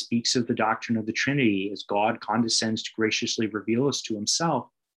 when it speaks of the doctrine of the Trinity, as God condescends to graciously reveal us to himself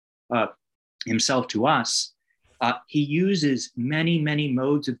to us, he uses many, many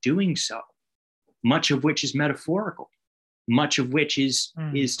modes of doing so, much of which is metaphorical, much of which is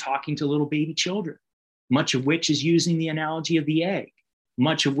talking to little baby children, much of which is using the analogy of the egg,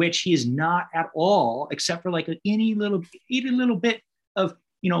 much of which he is not at all, except for like any little bit of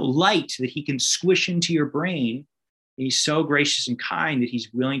light that he can squish into your brain. And he's so gracious and kind that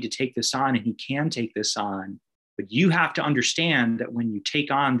he's willing to take this on, and he can take this on. But you have to understand that when you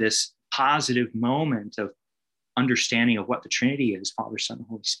take on this positive moment of understanding of what the Trinity is, Father, Son, and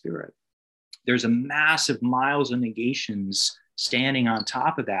Holy Spirit, there's a massive miles of negations standing on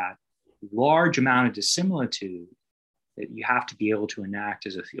top of that, large amount of dissimilitude You have to be able to enact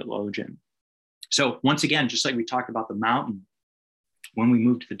as a theologian. So once again, just like we talked about the mountain, when we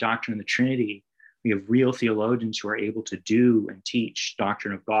move to the doctrine of the Trinity, we have real theologians who are able to do and teach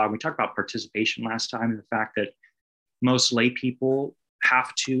doctrine of God. We talked about participation last time, and the fact that most lay people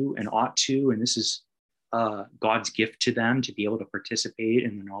have to and ought to, and this is God's gift to them to be able to participate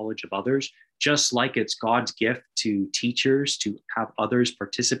in the knowledge of others, just like it's God's gift to teachers to have others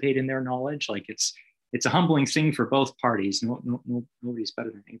participate in their knowledge. Like it's a humbling thing for both parties. Nobody's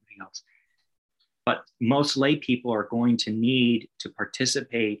better than anybody else. But most lay people are going to need to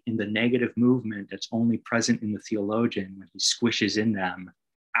participate in the negative movement that's only present in the theologian when he squishes in them,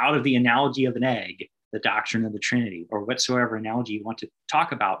 out of the analogy of an egg, the doctrine of the Trinity, or whatsoever analogy you want to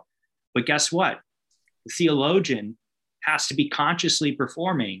talk about. But guess what? The theologian has to be consciously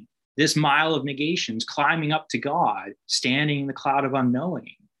performing this mile of negations, climbing up to God, standing in the cloud of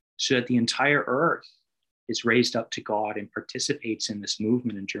unknowing, so that the entire earth is raised up to God and participates in this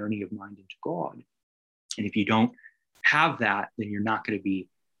movement and journey of mind into God. And if you don't have that, then you're not going to be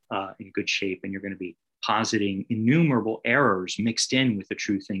in good shape, and you're going to be positing innumerable errors mixed in with the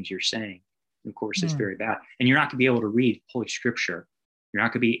true things you're saying. And of course, it's very bad. And you're not going to be able to read Holy Scripture. You're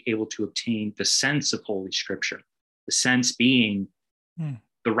not going to be able to obtain the sense of Holy Scripture, the sense being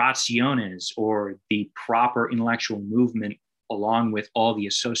the rationes, or the proper intellectual movement, along with all the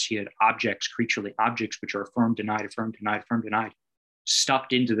associated objects, creaturely objects, which are affirmed, denied, affirmed, denied, affirmed, denied,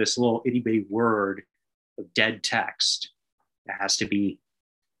 stuffed into this little itty bitty word of dead text that has to be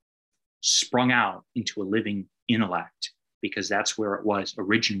sprung out into a living intellect, because that's where it was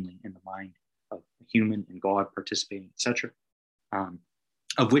originally, in the mind of a human and God participating, etc.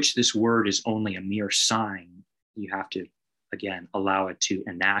 Of which this word is only a mere sign. You have to, again, allow it to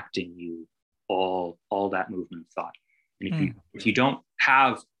enact in you all that movement of thought. And if you don't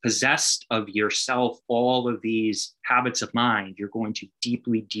have possessed of yourself all of these habits of mind, you're going to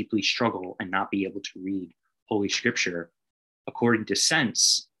deeply, deeply struggle and not be able to read Holy Scripture according to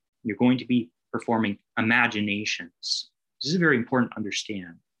sense. You're going to be performing imaginations. This is very important to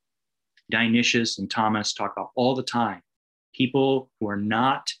understand. Dionysius and Thomas talk about all the time people who are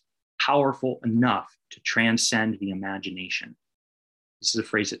not powerful enough to transcend the imagination. This is a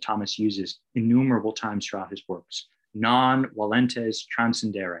phrase that Thomas uses innumerable times throughout his works. Non valentes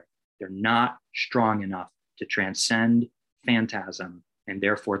transcendere. They're not strong enough to transcend phantasm, and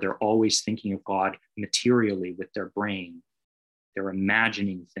therefore they're always thinking of God materially with their brain. They're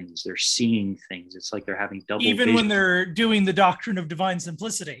imagining things, they're seeing things. It's like they're having double even vision. when they're doing the doctrine of divine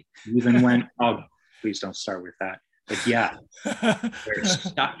simplicity. Even when, oh, please don't start with that. But yeah, they're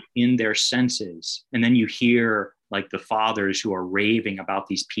stuck in their senses. And then you hear like the fathers who are raving about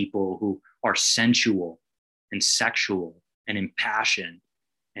these people who are sensual and sexual and impassioned.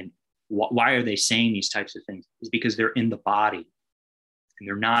 And why are they saying these types of things? It's because they're in the body and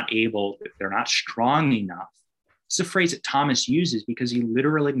they're not able, they're not strong enough. It's a phrase that Thomas uses because he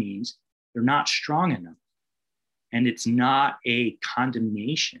literally means they're not strong enough. And it's not a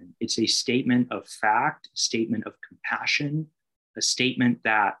condemnation. It's a statement of fact, a statement of compassion, a statement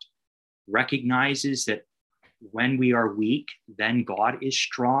that recognizes that when we are weak, then God is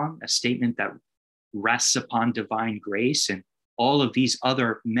strong, a statement that rests upon divine grace and all of these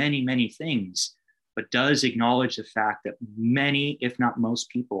other many, many things, but does acknowledge the fact that many, if not most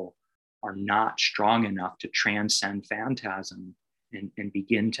people, are not strong enough to transcend phantasm and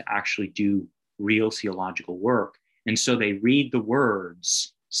begin to actually do real theological work. And so they read the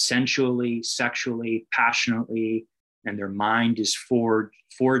words sensually, sexually, passionately, and their mind is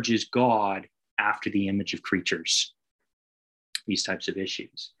forges God after the image of creatures, these types of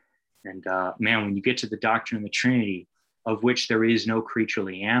issues. And man, when you get to the doctrine of the Trinity, of which there is no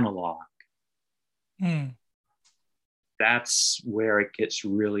creaturely analog, that's where it gets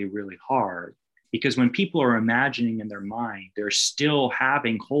really, really hard. Because when people are imagining in their mind, they're still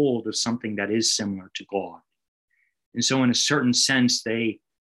having hold of something that is similar to God. And so in a certain sense, they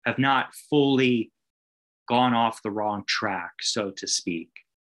have not fully gone off the wrong track, so to speak.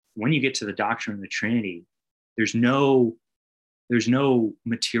 When you get to the doctrine of the Trinity, there's no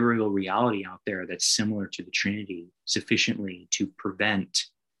material reality out there that's similar to the Trinity sufficiently to prevent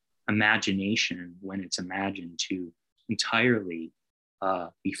imagination, when it's imagined, to entirely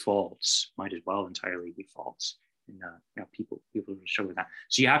be false. Might as well entirely be false. And people will show that.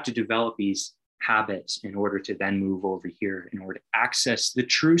 So you have to develop these habits in order to then move over here, in order to access the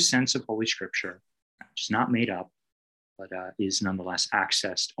true sense of Holy Scripture, which is not made up, but is nonetheless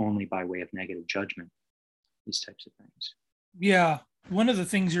accessed only by way of negative judgment, these types of things. Yeah. One of the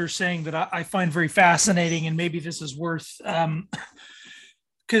things you're saying that I find very fascinating, and maybe this is worth,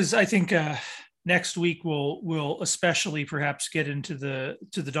 because I think next week we'll especially perhaps get into the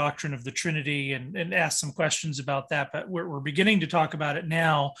doctrine of the Trinity and ask some questions about that. But we're beginning to talk about it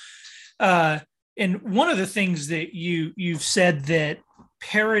now. And one of the things that you've said that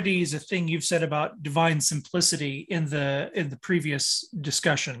parodies a thing you've said about divine simplicity in the previous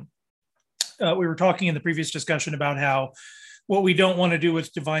discussion. We were talking in the previous discussion about how what we don't want to do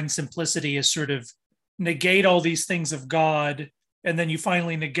with divine simplicity is sort of negate all these things of God, and then you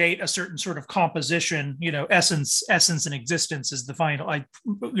finally negate a certain sort of composition. Essence and existence is the final.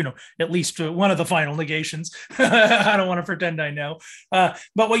 At least one of the final negations. I don't want to pretend I know, but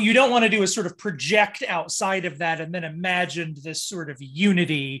what you don't want to do is sort of project outside of that and then imagine this sort of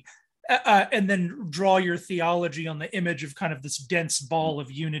unity. And then draw your theology on the image of kind of this dense ball of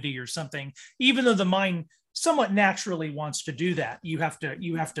unity or something, even though the mind somewhat naturally wants to do that. You have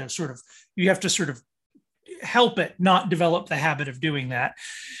to sort of help it not develop the habit of doing that.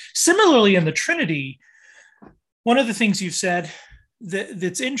 Similarly, in the Trinity, one of the things you've said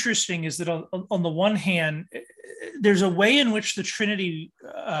that's interesting is that on the one hand, there's a way in which the Trinity,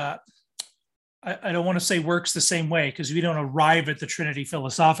 I don't want to say works the same way, because we don't arrive at the Trinity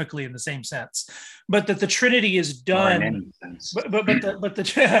philosophically in the same sense, but that the Trinity is done. But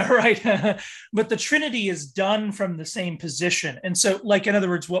the Trinity is done from the same position. And so, like, in other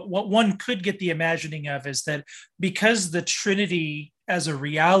words, what one could get the imagining of is that because the Trinity as a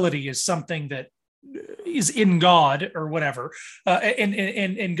reality is something that is in God or whatever,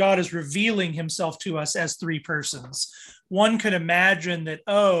 and God is revealing himself to us as three persons, one could imagine that,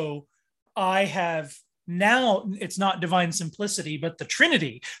 I have now, it's not divine simplicity, but the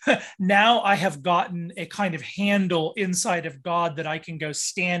Trinity. Now I have gotten a kind of handle inside of God that I can go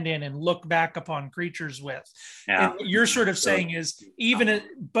stand in and look back upon creatures with. Yeah. And what you're sort of saying is even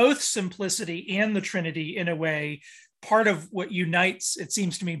both simplicity and the Trinity, in a way, part of what unites, it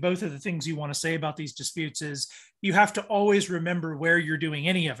seems to me, both of the things you want to say about these disputes is you have to always remember where you're doing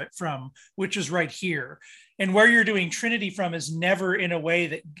any of it from, which is right here. And where you're doing Trinity from is never in a way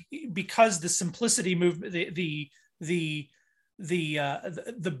that, because the simplicity movement, the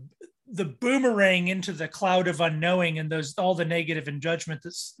boomerang into the cloud of unknowing and all the negative and judgment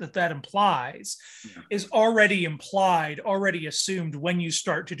that implies is already implied, already assumed when you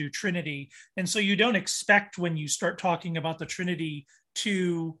start to do Trinity. And so you don't expect, when you start talking about the Trinity,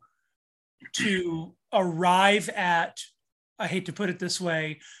 to arrive at, I hate to put it this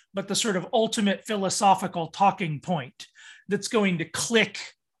way, but the sort of ultimate philosophical talking point that's going to click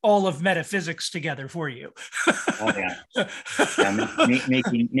all of metaphysics together for you.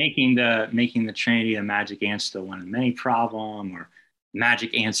 Making the Trinity a magic answer to one of many problem, or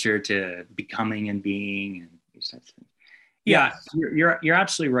magic answer to becoming and being, and these types of things. Yeah, you're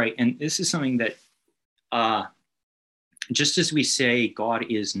absolutely right, and this is something that just as we say God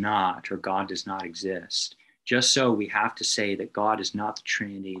is not, or God does not exist, just so we have to say that God is not the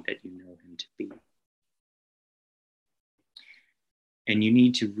Trinity that you know him to be. And you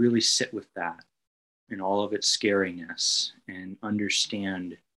need to really sit with that in all of its scariness and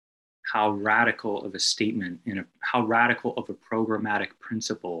understand how radical of a statement and how radical of a programmatic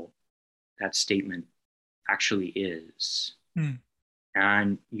principle that statement actually is.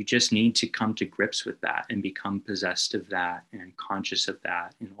 And you just need to come to grips with that and become possessed of that and conscious of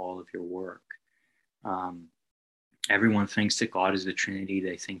that in all of your work. Everyone thinks that God is the Trinity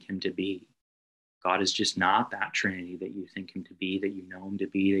they think him to be. God is just not that Trinity that you think him to be, that you know him to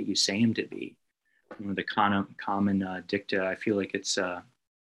be, that you say him to be. One of the common dicta, I feel like it's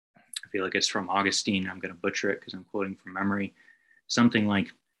from Augustine. I'm going to butcher it because I'm quoting from memory. Something like,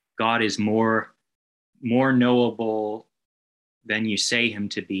 God is more knowable than you say him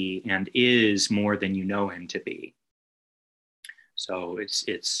to be, and is more than you know him to be. So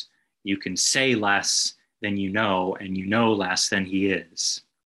it's you can say less than you know, and you know less than he is.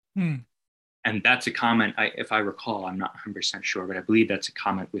 And that's a comment, if I recall, I'm not 100% sure, but I believe that's a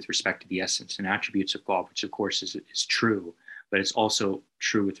comment with respect to the essence and attributes of God, which of course is true, but it's also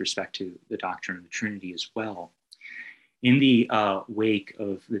true with respect to the doctrine of the Trinity as well. In the wake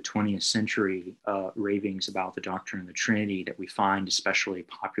of the 20th century ravings about the doctrine of the Trinity that we find especially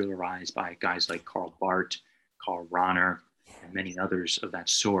popularized by guys like Karl Barth, Karl Rahner, and many others of that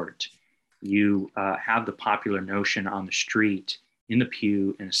sort, you have the popular notion on the street, in the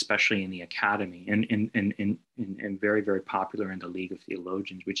pew, and especially in the academy, and very, very popular in the League of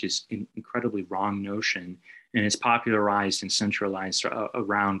Theologians, which is an incredibly wrong notion, and it's popularized and centralized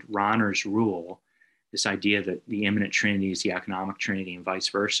around Rahner's rule, this idea that the immanent Trinity is the economic Trinity and vice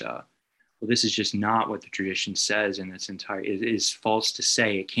versa. Well, this is just not what the tradition says in its entire. It is false to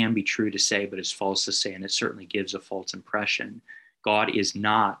say. It can be true to say, but it's false to say, and it certainly gives a false impression. God is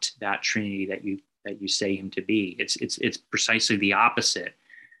not that Trinity that you say him to be. It's precisely the opposite.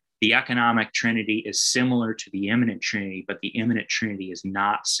 The economic Trinity is similar to the immanent Trinity, but the immanent Trinity is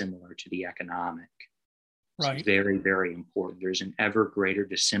not similar to the economic. Right. It's very, very important. There's an ever greater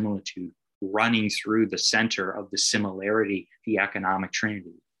dissimilitude running through the center of the similarity, the economic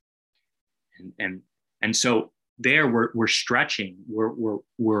Trinity. And so there we're stretching, we're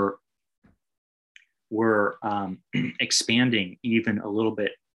expanding even a little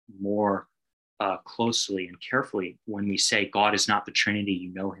bit more closely and carefully when we say God is not the Trinity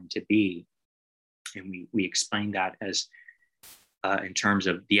you know him to be. And we explain that as in terms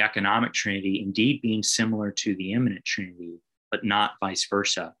of the economic Trinity indeed being similar to the immanent Trinity, but not vice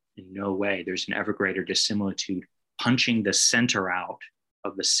versa. In no way. There's an ever greater dissimilitude punching the center out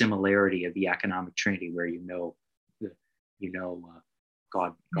of the similarity of the economic Trinity, where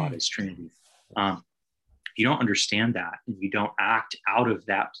God is Trinity. If you don't understand that and you don't act out of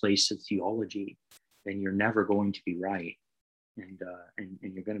that place of theology, then you're never going to be right, and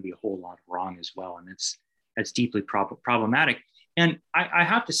you're going to be a whole lot wrong as well. And that's deeply problematic. And I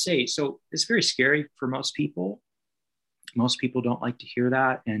have to say, so it's very scary for most people. Most people don't like to hear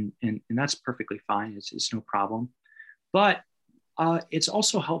that, and that's perfectly fine. It's no problem. But it's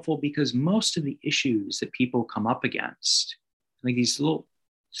also helpful because most of the issues that people come up against, like these little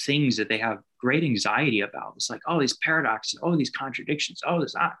things that they have great anxiety about, it's like, oh, these paradoxes, oh, these contradictions, oh,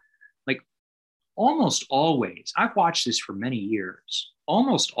 this, like almost always, I've watched this for many years,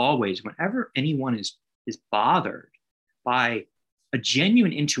 almost always, whenever anyone is bothered by a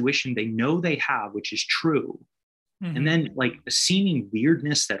genuine intuition they know they have, which is true, and then like a seeming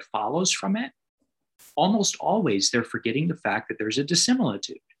weirdness that follows from it, almost always they're forgetting the fact that there's a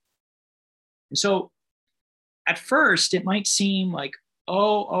dissimilitude. And so at first it might seem like,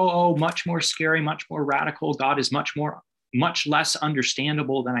 oh, much more scary, much more radical. God is much less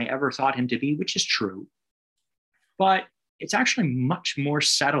understandable than I ever thought him to be, which is true. But it's actually much more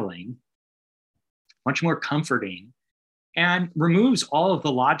settling, much more comforting, and removes all of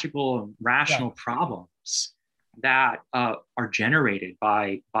the logical and rational problems that are generated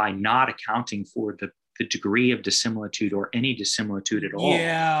by not accounting for the degree of dissimilitude or any dissimilitude at all.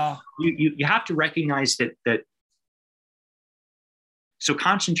 Yeah. You have to recognize that. So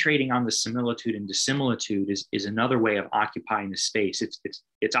concentrating on the similitude and dissimilitude is another way of occupying the space.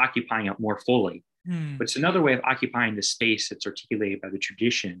 It's occupying it more fully, but it's another way of occupying the space that's articulated by the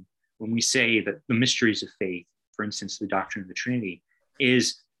tradition when we say that the mysteries of faith, for instance, the doctrine of the Trinity,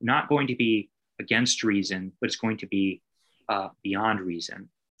 is not going to be against reason, but it's going to be beyond reason.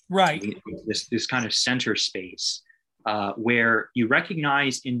 Right. This kind of center space where you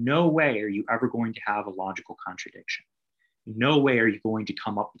recognize in no way are you ever going to have a logical contradiction. In no way are you going to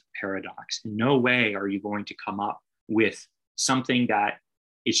come up with a paradox. In no way are you going to come up with something that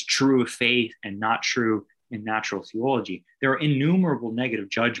is true of faith and not true in natural theology. There are innumerable negative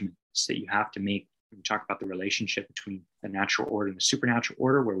judgments that you have to make when we talk about the relationship between the natural order and the supernatural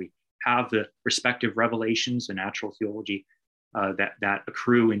order, where we have the respective revelations, the natural theology that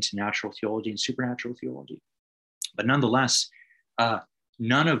accrue into natural theology and supernatural theology. But nonetheless,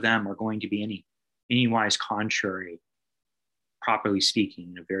 none of them are going to be any wise contrary, properly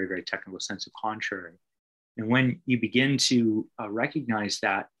speaking, in a very, very technical sense of contrary. And when you begin to recognize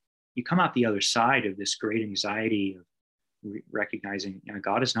that, you come out the other side of this great anxiety of recognizing,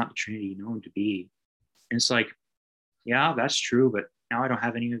 God is not the Trinity you know him to be. And it's like, yeah, that's true, but now I don't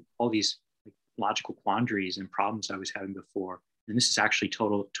have all these logical quandaries and problems I was having before. And this is actually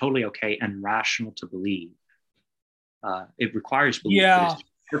totally okay and rational to believe. It requires belief, but it's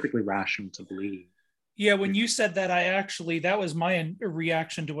perfectly rational to believe. Yeah, when you said that, that was my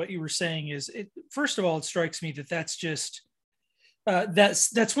reaction to what you were saying. First of all, it strikes me that that's just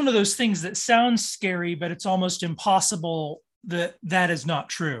that's one of those things that sounds scary, but it's almost impossible that is not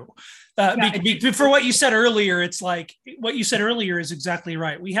true. For what you said earlier, it's like what you said earlier is exactly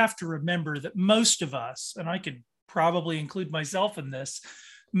right. We have to remember that most of us, and I could probably include myself in this,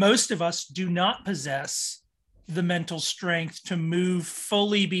 most of us do not possess the mental strength to move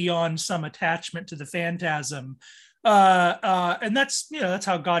fully beyond some attachment to the phantasm. And that's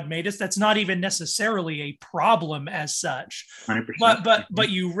how God made us. That's not even necessarily a problem as such. 100%. But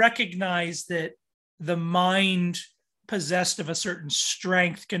you recognize that the mind possessed of a certain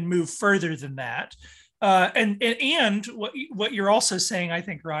strength can move further than that. And what you're also saying, I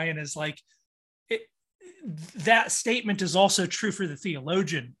think, Ryan, is like that statement is also true for the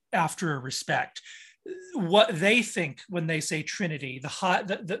theologian after a respect. What they think when they say Trinity,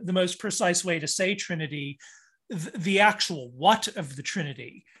 the most precise way to say Trinity, the actual what of the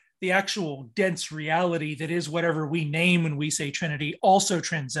Trinity, the actual dense reality that is whatever we name when we say Trinity also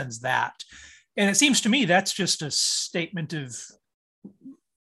transcends that. And it seems to me that's just a statement of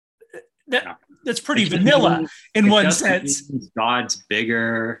that's pretty vanilla in one sense. God's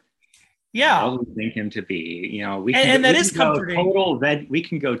bigger. Yeah, what we think him to be. You know, we can, and that is comforting. We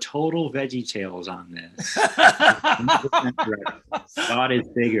can go total Veggie Tales on this. God is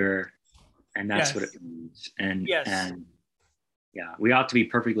bigger, and that's what it means. And yeah, we ought to be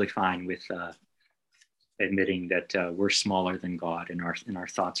perfectly fine with admitting that we're smaller than God, and our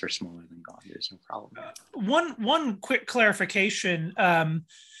thoughts are smaller than God. There's no problem. One quick clarification.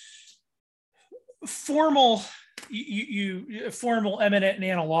 Formal, formal, eminent, and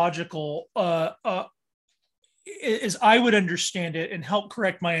analogical, as I would understand it, and help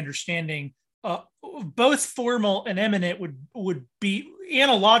correct my understanding, both formal and eminent would be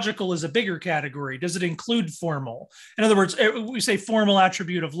analogical is a bigger category. Does it include formal? In other words, we say formal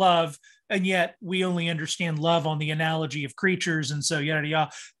attribute of love, and yet we only understand love on the analogy of creatures, and so yada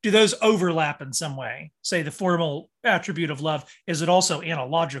yada. Do those overlap in some way? Say the formal attribute of love, is it also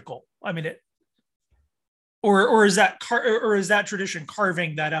analogical? I mean, or is that tradition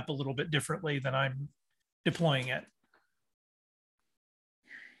carving that up a little bit differently than I'm deploying it?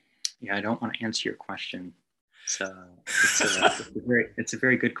 Yeah, I don't want to answer your question. It's a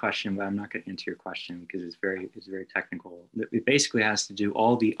very good question, but I'm not going to answer your question because it's very technical. It basically has to do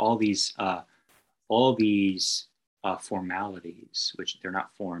all these formalities, which they're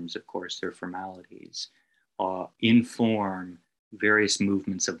not forms, of course, they're formalities, inform various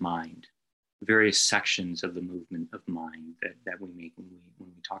movements of mind, various sections of the movement of mind that we make when we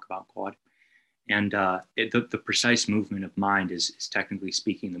talk about God. And the precise movement of mind is technically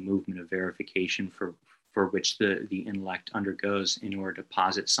speaking the movement of verification for which the intellect undergoes in order to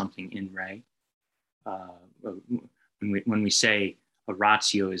posit something in re. When we say a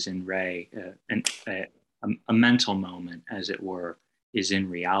ratio is in re, a mental moment, as it were, is in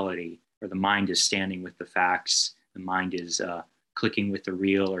reality, or the mind is standing with the facts, the mind is clicking with the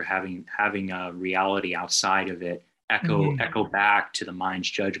real, or having a reality outside of it echo back to the mind's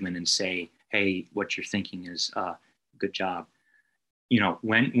judgment and say, hey, what you're thinking is good job. You know,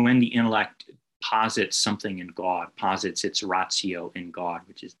 when the intellect posits something in God, posits its ratio in God,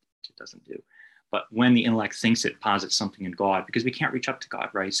 which it doesn't do. But when the intellect thinks it posits something in God, because we can't reach up to God,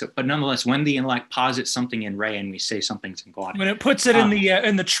 right? So, but nonetheless, when the intellect posits something in re and we say something's in God, when it puts it in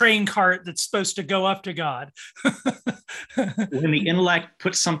the train cart that's supposed to go up to God, when the intellect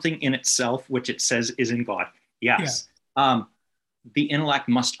puts something in itself, which it says is in God, yes, the intellect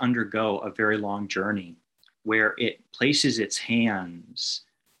must undergo a very long journey where it places its hands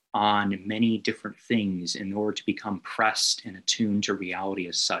on many different things in order to become pressed and attuned to reality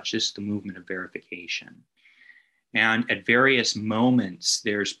as such. This is the movement of verification. And at various moments,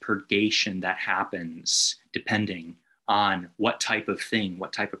 there's purgation that happens depending on what type of thing,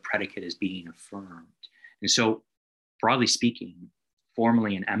 what type of predicate is being affirmed. And so, broadly speaking,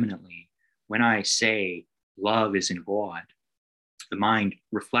 formally and eminently, when I say love is in God, the mind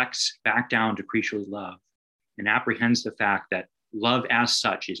reflects back down to creaturely love and apprehends the fact that love as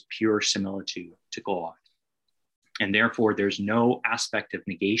such is pure similitude to God. And therefore, there's no aspect of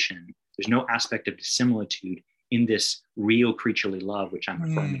negation, there's no aspect of dissimilitude in this real creaturely love, which I'm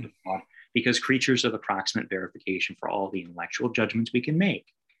affirming of God, because creatures are the proximate verification for all the intellectual judgments we can make.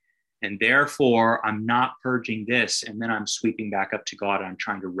 And therefore, I'm not purging this, and then I'm sweeping back up to God, and I'm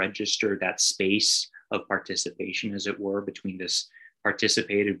trying to register that space of participation, as it were, between this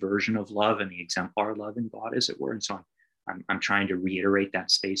participated version of love and the exemplar love in God, as it were, and so on. I'm trying to reiterate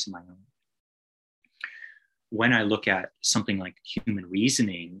that space in my own. When I look at something like human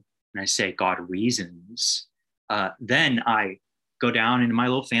reasoning and I say God reasons, then I go down into my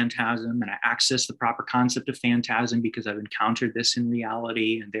little phantasm and I access the proper concept of phantasm because I've encountered this in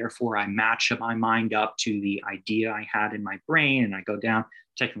reality, and therefore I match my mind up to the idea I had in my brain, and I go down.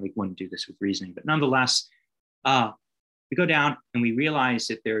 Technically wouldn't do this with reasoning, but nonetheless, we go down and we realize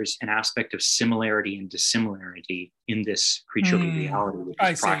that there's an aspect of similarity and dissimilarity in this creaturely reality, which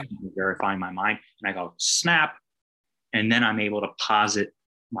is practically verifying my mind. And I go, snap. And then I'm able to posit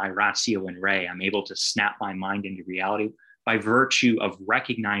my ratio in re. I'm able to snap my mind into reality by virtue of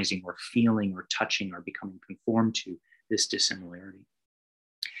recognizing or feeling or touching or becoming conformed to this dissimilarity.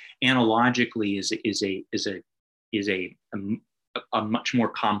 Analogically is a much more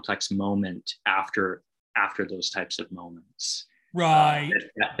complex moment after those types of moments, right?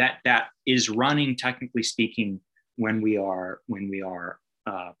 That is running, technically speaking, when we are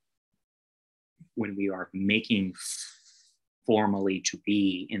making formally to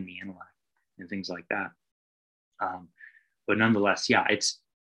be in the intellect and things like that. But nonetheless, yeah,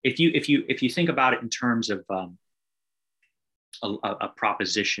 if you think about it in terms of a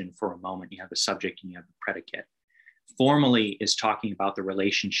proposition for a moment, you have the subject and you have the predicate. Formally is talking about the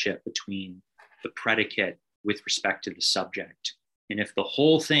relationship between the predicate with respect to the subject. And if the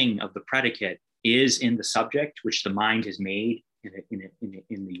whole thing of the predicate is in the subject, which the mind has made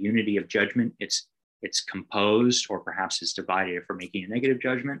in the unity of judgment, it's composed, or perhaps it's divided for making a negative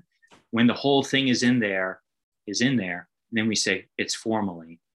judgment. When the whole thing is in there, then we say it's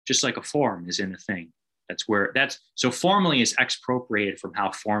formally, just like a form is in a thing. So formally is expropriated from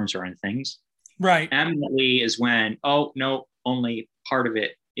how forms are in things. Right. Eminently is when, oh, no, only part of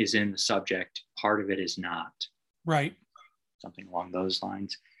it is in the subject, part of it is not. Right. Something along those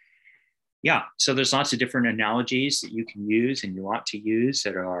lines. Yeah, so there's lots of different analogies that you can use and you want to use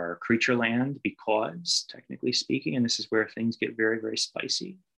that are creature land, because technically speaking, and this is where things get very, very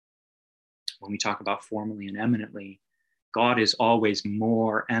spicy. When we talk about formally and eminently, God is always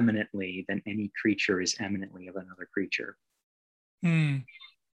more eminently than any creature is eminently of another creature.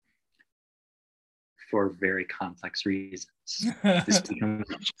 For very complex reasons. This becomes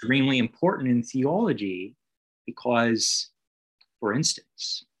extremely important in theology because, for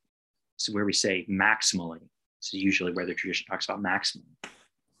instance, this is where we say maximally. This is usually where the tradition talks about maximally.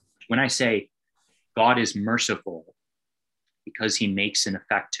 When I say God is merciful because he makes an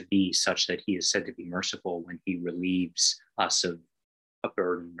effect to be such that he is said to be merciful when he relieves us of a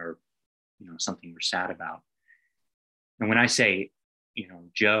burden or something we're sad about. And when I say,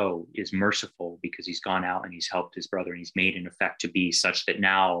 Joe is merciful because he's gone out and he's helped his brother and he's made an effect to be such that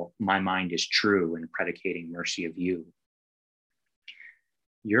now my mind is true in predicating mercy of you.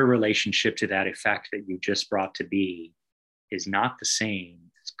 Your relationship to that effect that you just brought to be is not the same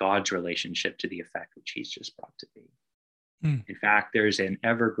as God's relationship to the effect which he's just brought to be. In fact, there's an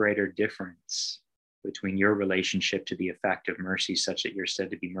ever greater difference between your relationship to the effect of mercy such that you're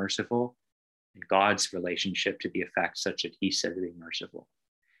said to be merciful and God's relationship to the effect such that he's said to be merciful.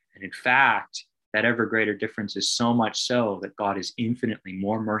 And in fact, that ever greater difference is so much so that God is infinitely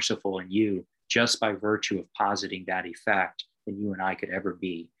more merciful in you just by virtue of positing that effect than you and I could ever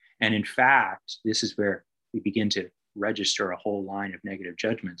be. And in fact, this is where we begin to register a whole line of negative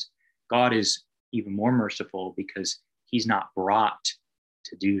judgments. God is even more merciful because he's not brought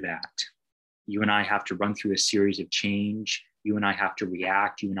to do that. You and I have to run through a series of change. You and I have to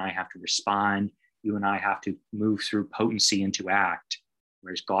react. You and I have to respond. You and I have to move through potency into act,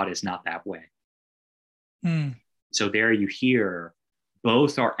 whereas God is not that way. So there you hear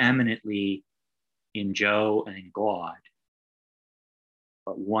both are eminently in Joe and in God,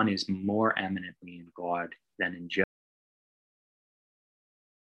 but one is more eminently in God than in Joe.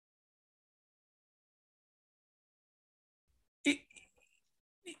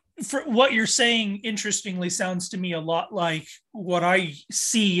 For what you're saying, interestingly, sounds to me a lot like what I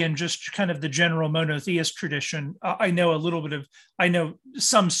see in just kind of the general monotheist tradition. I know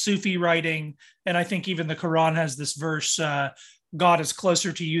some Sufi writing, and I think even the Quran has this verse, God is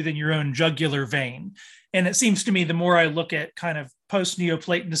closer to you than your own jugular vein. And it seems to me the more I look at kind of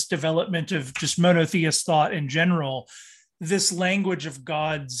post-Neoplatonist development of just monotheist thought in general, this language of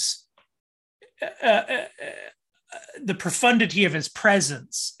God's the profundity of his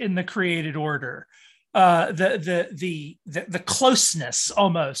presence in the created order, the closeness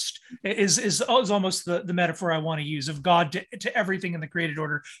almost is almost the metaphor I want to use of God to everything in the created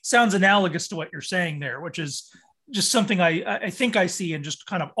order sounds analogous to what you're saying there, which is just something I think I see in just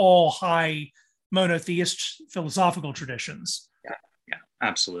kind of all high monotheist philosophical traditions. Yeah,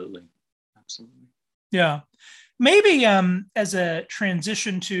 absolutely. Yeah, maybe as a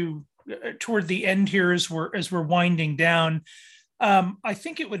transition toward the end here, as we're winding down, I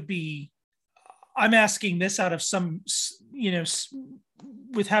think it would be, I'm asking this out of some,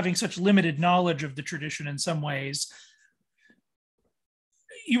 with having such limited knowledge of the tradition in some ways.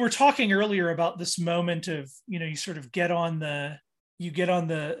 You were talking earlier about this moment of, you sort of get on the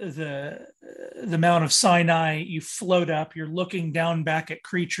Mount of Sinai, you float up, you're looking down back at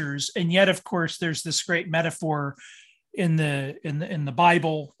creatures, and yet, of course, there's this great metaphor in the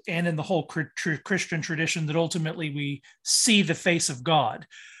Bible and in the whole Christian tradition that ultimately we see the face of God.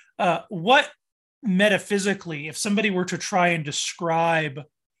 What metaphysically, if somebody were to try and describe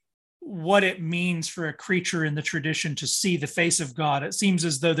what it means for a creature in the tradition to see the face of God, it seems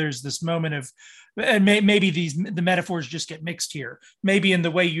as though there's this moment of, and maybe the metaphors just get mixed here. Maybe in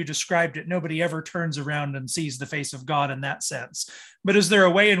the way you described it, nobody ever turns around and sees the face of God in that sense. But is there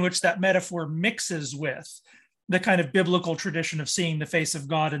a way in which that metaphor mixes with the kind of biblical tradition of seeing the face of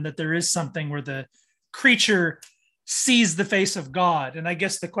God, and that there is something where the creature sees the face of God. And I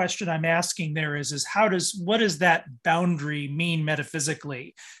guess the question I'm asking there is what does that boundary mean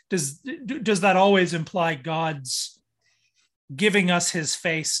metaphysically? Does that always imply God's giving us his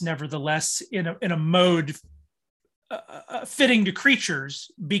face, nevertheless, in a mode fitting to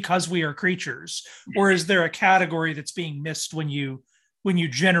creatures because we are creatures? Or is there a category that's being missed when you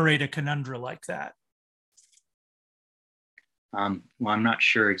generate a conundrum like that? Well, I'm not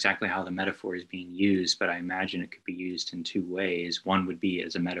sure exactly how the metaphor is being used, but I imagine it could be used in two ways. One would be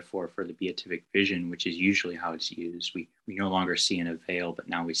as a metaphor for the beatific vision, which is usually how it's used. We no longer see in a veil, but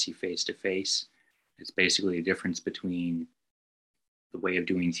now we see face to face. It's basically a difference between the way of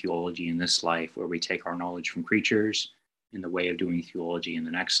doing theology in this life, where we take our knowledge from creatures, and the way of doing theology in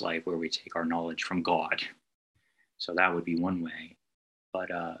the next life, where we take our knowledge from God. So that would be one way. But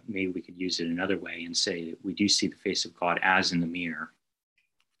maybe we could use it another way and say that we do see the face of God as in the mirror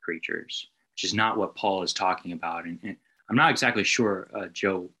creatures, which is not what Paul is talking about. And I'm not exactly sure,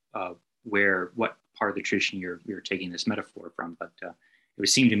 Joe, what part of the tradition you're taking this metaphor from, but it would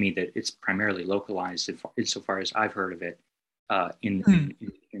seem to me that it's primarily localized insofar as I've heard of it in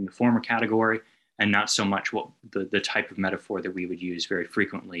the former category, and not so much what the type of metaphor that we would use very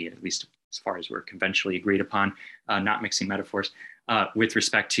frequently, at least as far as we're conventionally agreed upon, not mixing metaphors, with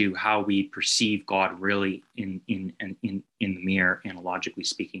respect to how we perceive God really in the mirror, analogically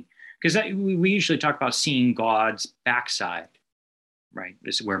speaking. Because we usually talk about seeing God's backside, right?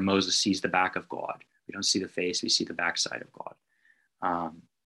 This is where Moses sees the back of God. We don't see the face, we see the backside of God.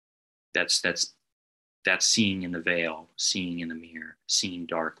 That's seeing in the veil, seeing in the mirror, seeing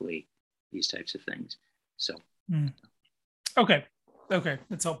darkly, these types of things. So. Okay,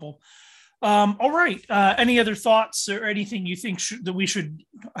 that's helpful. All right. Any other thoughts or anything you think that we should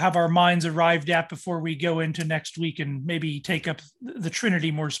have our minds arrived at before we go into next week and maybe take up the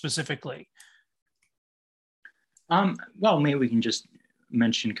Trinity more specifically? Well, maybe we can just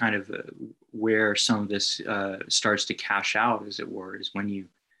mention kind of where some of this starts to cash out, as it were, is when you,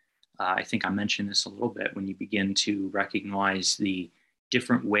 I think I mentioned this a little bit, when you begin to recognize the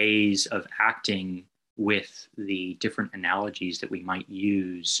different ways of acting with the different analogies that we might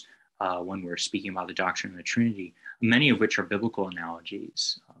use when we're speaking about the doctrine of the Trinity, many of which are biblical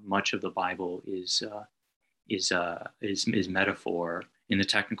analogies. Much of the Bible is metaphor in the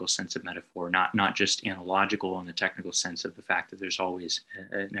technical sense of metaphor, not just analogical in the technical sense of the fact that there's always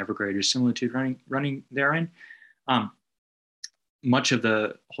an ever greater similitude running therein. Much of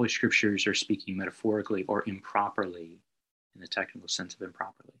the Holy Scriptures are speaking metaphorically or improperly, in the technical sense of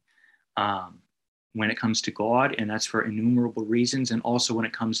improperly. When it comes to God, and that's for innumerable reasons, and also when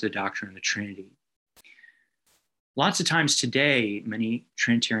it comes to the doctrine of the Trinity. Lots of times today, many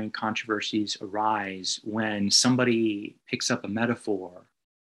Trinitarian controversies arise when somebody picks up a metaphor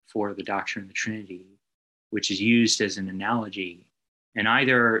for the doctrine of the Trinity, which is used as an analogy, and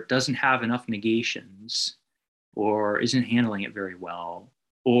either doesn't have enough negations, or isn't handling it very well,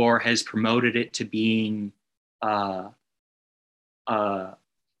 or has promoted it to being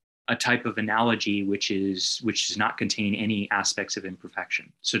a type of analogy which does not contain any aspects of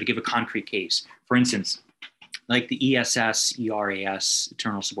imperfection. So to give a concrete case, for instance, like the ESS, ERAS,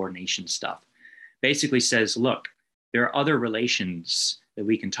 eternal subordination stuff, basically says, look, there are other relations that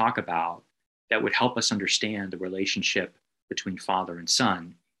we can talk about that would help us understand the relationship between Father and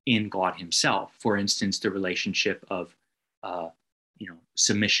Son in God himself. For instance, the relationship of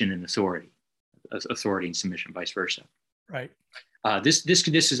submission and authority and submission, vice versa. Right.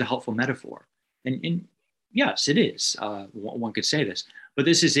 This is a helpful metaphor, and yes, it is. One could say this, but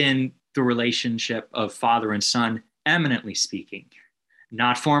this is in the relationship of Father and Son, eminently speaking,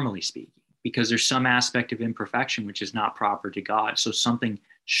 not formally speaking, because there's some aspect of imperfection which is not proper to God. So something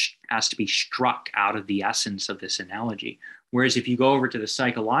has to be struck out of the essence of this analogy. Whereas if you go over to the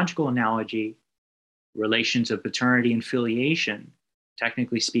psychological analogy, relations of paternity and filiation,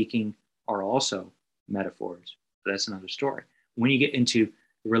 technically speaking, are also metaphors. But that's another story. When you get into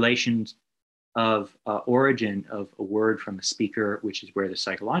the relations of origin of a word from a speaker, which is where the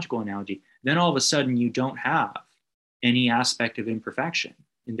psychological analogy, then all of a sudden you don't have any aspect of imperfection,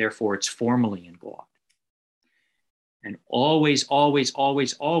 and therefore it's formally in God. And always, always,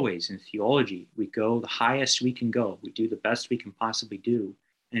 always, always in theology, we go the highest we can go. We do the best we can possibly do,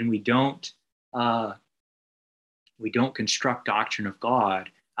 and we don't construct doctrine of God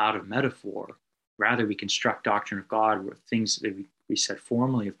out of metaphor. Rather, we construct doctrine of God with things that we said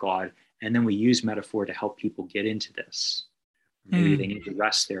formally of God, and then we use metaphor to help people get into this. Maybe they need to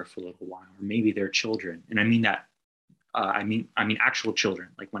rest there for a little while, or maybe they're children. And I mean that, I mean actual children,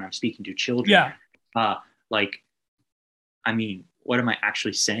 like when I'm speaking to children. Yeah. What am I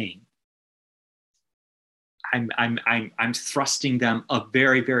actually saying? I'm thrusting them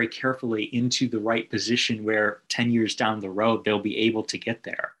very, very carefully into the right position where 10 years down the road, they'll be able to get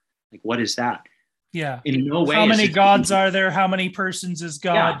there. Like, what is that? Yeah. In no way. How many gods are there? How many persons is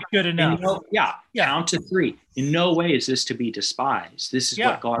God? Yeah. Good enough. Count to 3. In no way is this to be despised. This is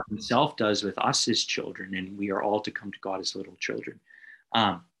what God himself does with us as children, and we are all to come to God as little children.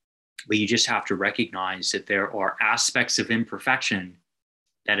 But you just have to recognize that there are aspects of imperfection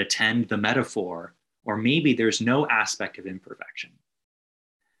that attend the metaphor, or maybe there's no aspect of imperfection.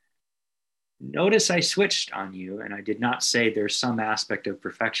 Notice I switched on you, and I did not say there's some aspect of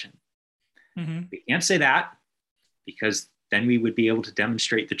perfection. Mm-hmm. We can't say that, because then we would be able to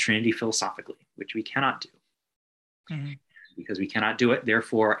demonstrate the Trinity philosophically, which we cannot do. Mm-hmm. Because we cannot do it.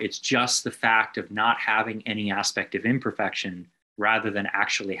 Therefore, it's just the fact of not having any aspect of imperfection rather than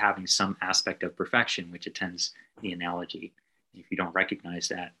actually having some aspect of perfection, which attends the analogy. If you don't recognize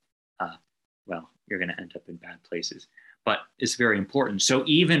that, well, you're going to end up in bad places. But it's very important. So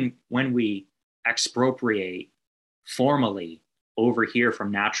even when we expropriate formally over here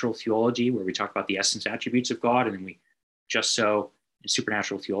from natural theology, where we talk about the essence attributes of God, and then we just so in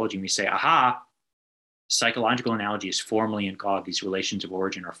supernatural theology, we say, aha, psychological analogy is formally in God. These relations of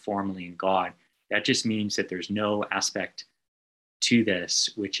origin are formally in God. That just means that there's no aspect to this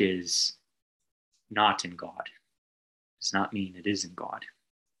which is not in God. Does not mean it is in God.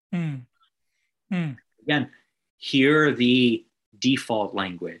 Again, here the default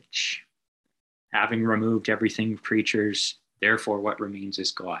language, having removed everything of creatures, therefore what remains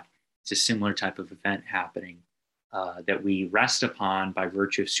is God. It's a similar type of event happening that we rest upon by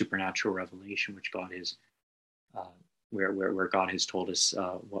virtue of supernatural revelation, which God is, where God has told us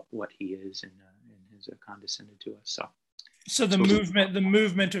what He is and has condescended to us. So the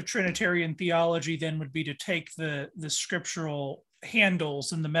movement of Trinitarian theology then would be to take the scriptural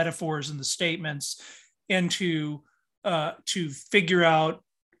handles and the metaphors and the statements, and to figure out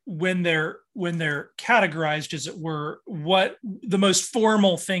when they're categorized, as it were, what the most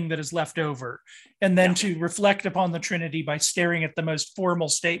formal thing that is left over, and then to reflect upon the Trinity by staring at the most formal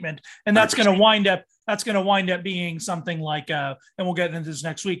statement. And that's going to wind up being something like, and we'll get into this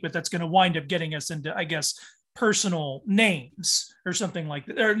next week, but that's going to wind up getting us into, I guess, personal names or something like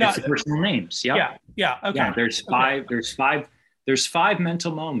that. Or not personal names. Yep. Yeah. Okay. Yeah. There's five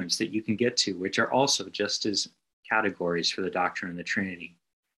mental moments that you can get to, which are also just as categories for the doctrine of the Trinity: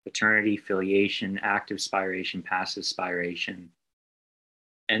 paternity, filiation, active spiration, passive spiration,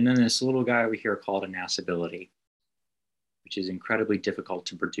 and then this little guy over here called innascibility, which is incredibly difficult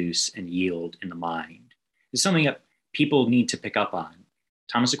to produce and yield in the mind. It's something that people need to pick up on.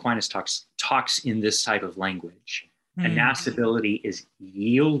 Thomas Aquinas talks in this type of language. Innascibility is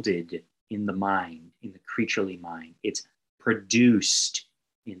yielded in the mind, in the creaturely mind. It's produced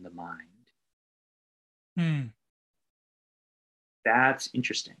in the mind. That's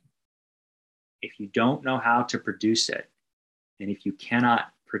interesting. If you don't know how to produce it, and if you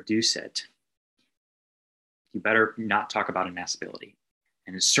cannot produce it, you better not talk about innascibility.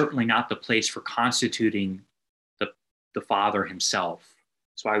 And it's certainly not the place for constituting the Father himself.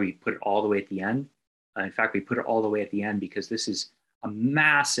 That's why we put it all the way at the end. In fact, we put it all the way at the end because this is a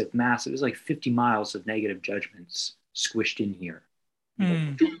massive, it's like 50 miles of negative judgments squished in here.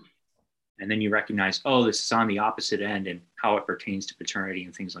 And then you recognize, oh, this is on the opposite end and how it pertains to paternity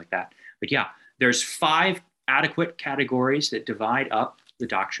and things like that. But yeah, there's 5 adequate categories that divide up the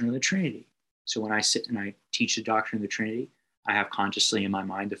doctrine of the Trinity. So when I sit and I teach the doctrine of the Trinity, I have consciously in my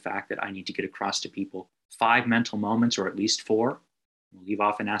mind the fact that I need to get across to people 5 mental moments, or at least 4. We'll leave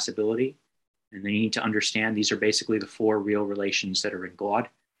off innascibility. And then you need to understand these are basically the 4 real relations that are in God.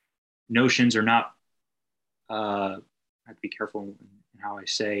 Notions are not, I have to be careful in how I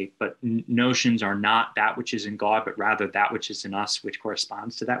say, but notions are not that which is in God, but rather that which is in us, which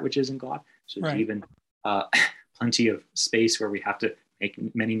corresponds to that which is in God. So there's even plenty of space where we have to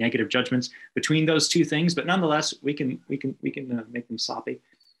make many negative judgments between those 2 things, but nonetheless, we can make them sloppy.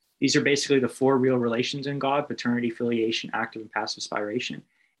 These are basically the 4 real relations in God: paternity, filiation, active and passive spiration.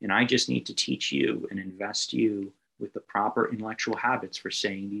 And I just need to teach you and invest you with the proper intellectual habits for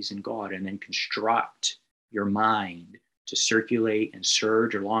saying these in God, and then construct your mind to circulate and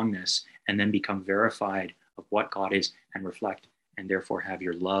surge along this, and then become verified of what God is and reflect, and therefore have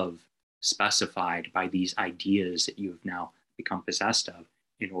your love specified by these ideas that you have now become possessed of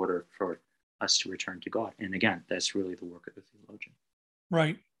in order for us to return to God. And again, that's really the work of the theologian.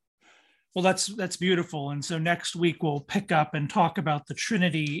 Right. Well, that's beautiful. And so next week we'll pick up and talk about the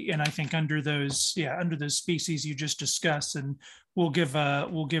Trinity, and I think under those species you just discussed, and we'll give the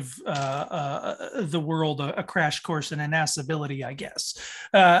world a crash course in inassibility, I guess.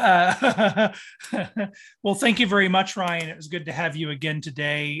 Well, thank you very much, Ryan. It was good to have you again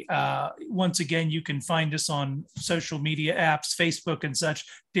today. Once again, you can find us on social media apps, Facebook and such.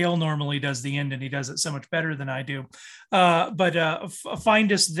 Dale normally does the end, and he does it so much better than I do. But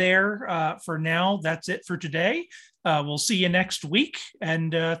find us there for now. That's it for today. We'll see you next week.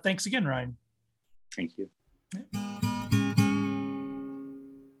 And thanks again, Ryan. Thank you.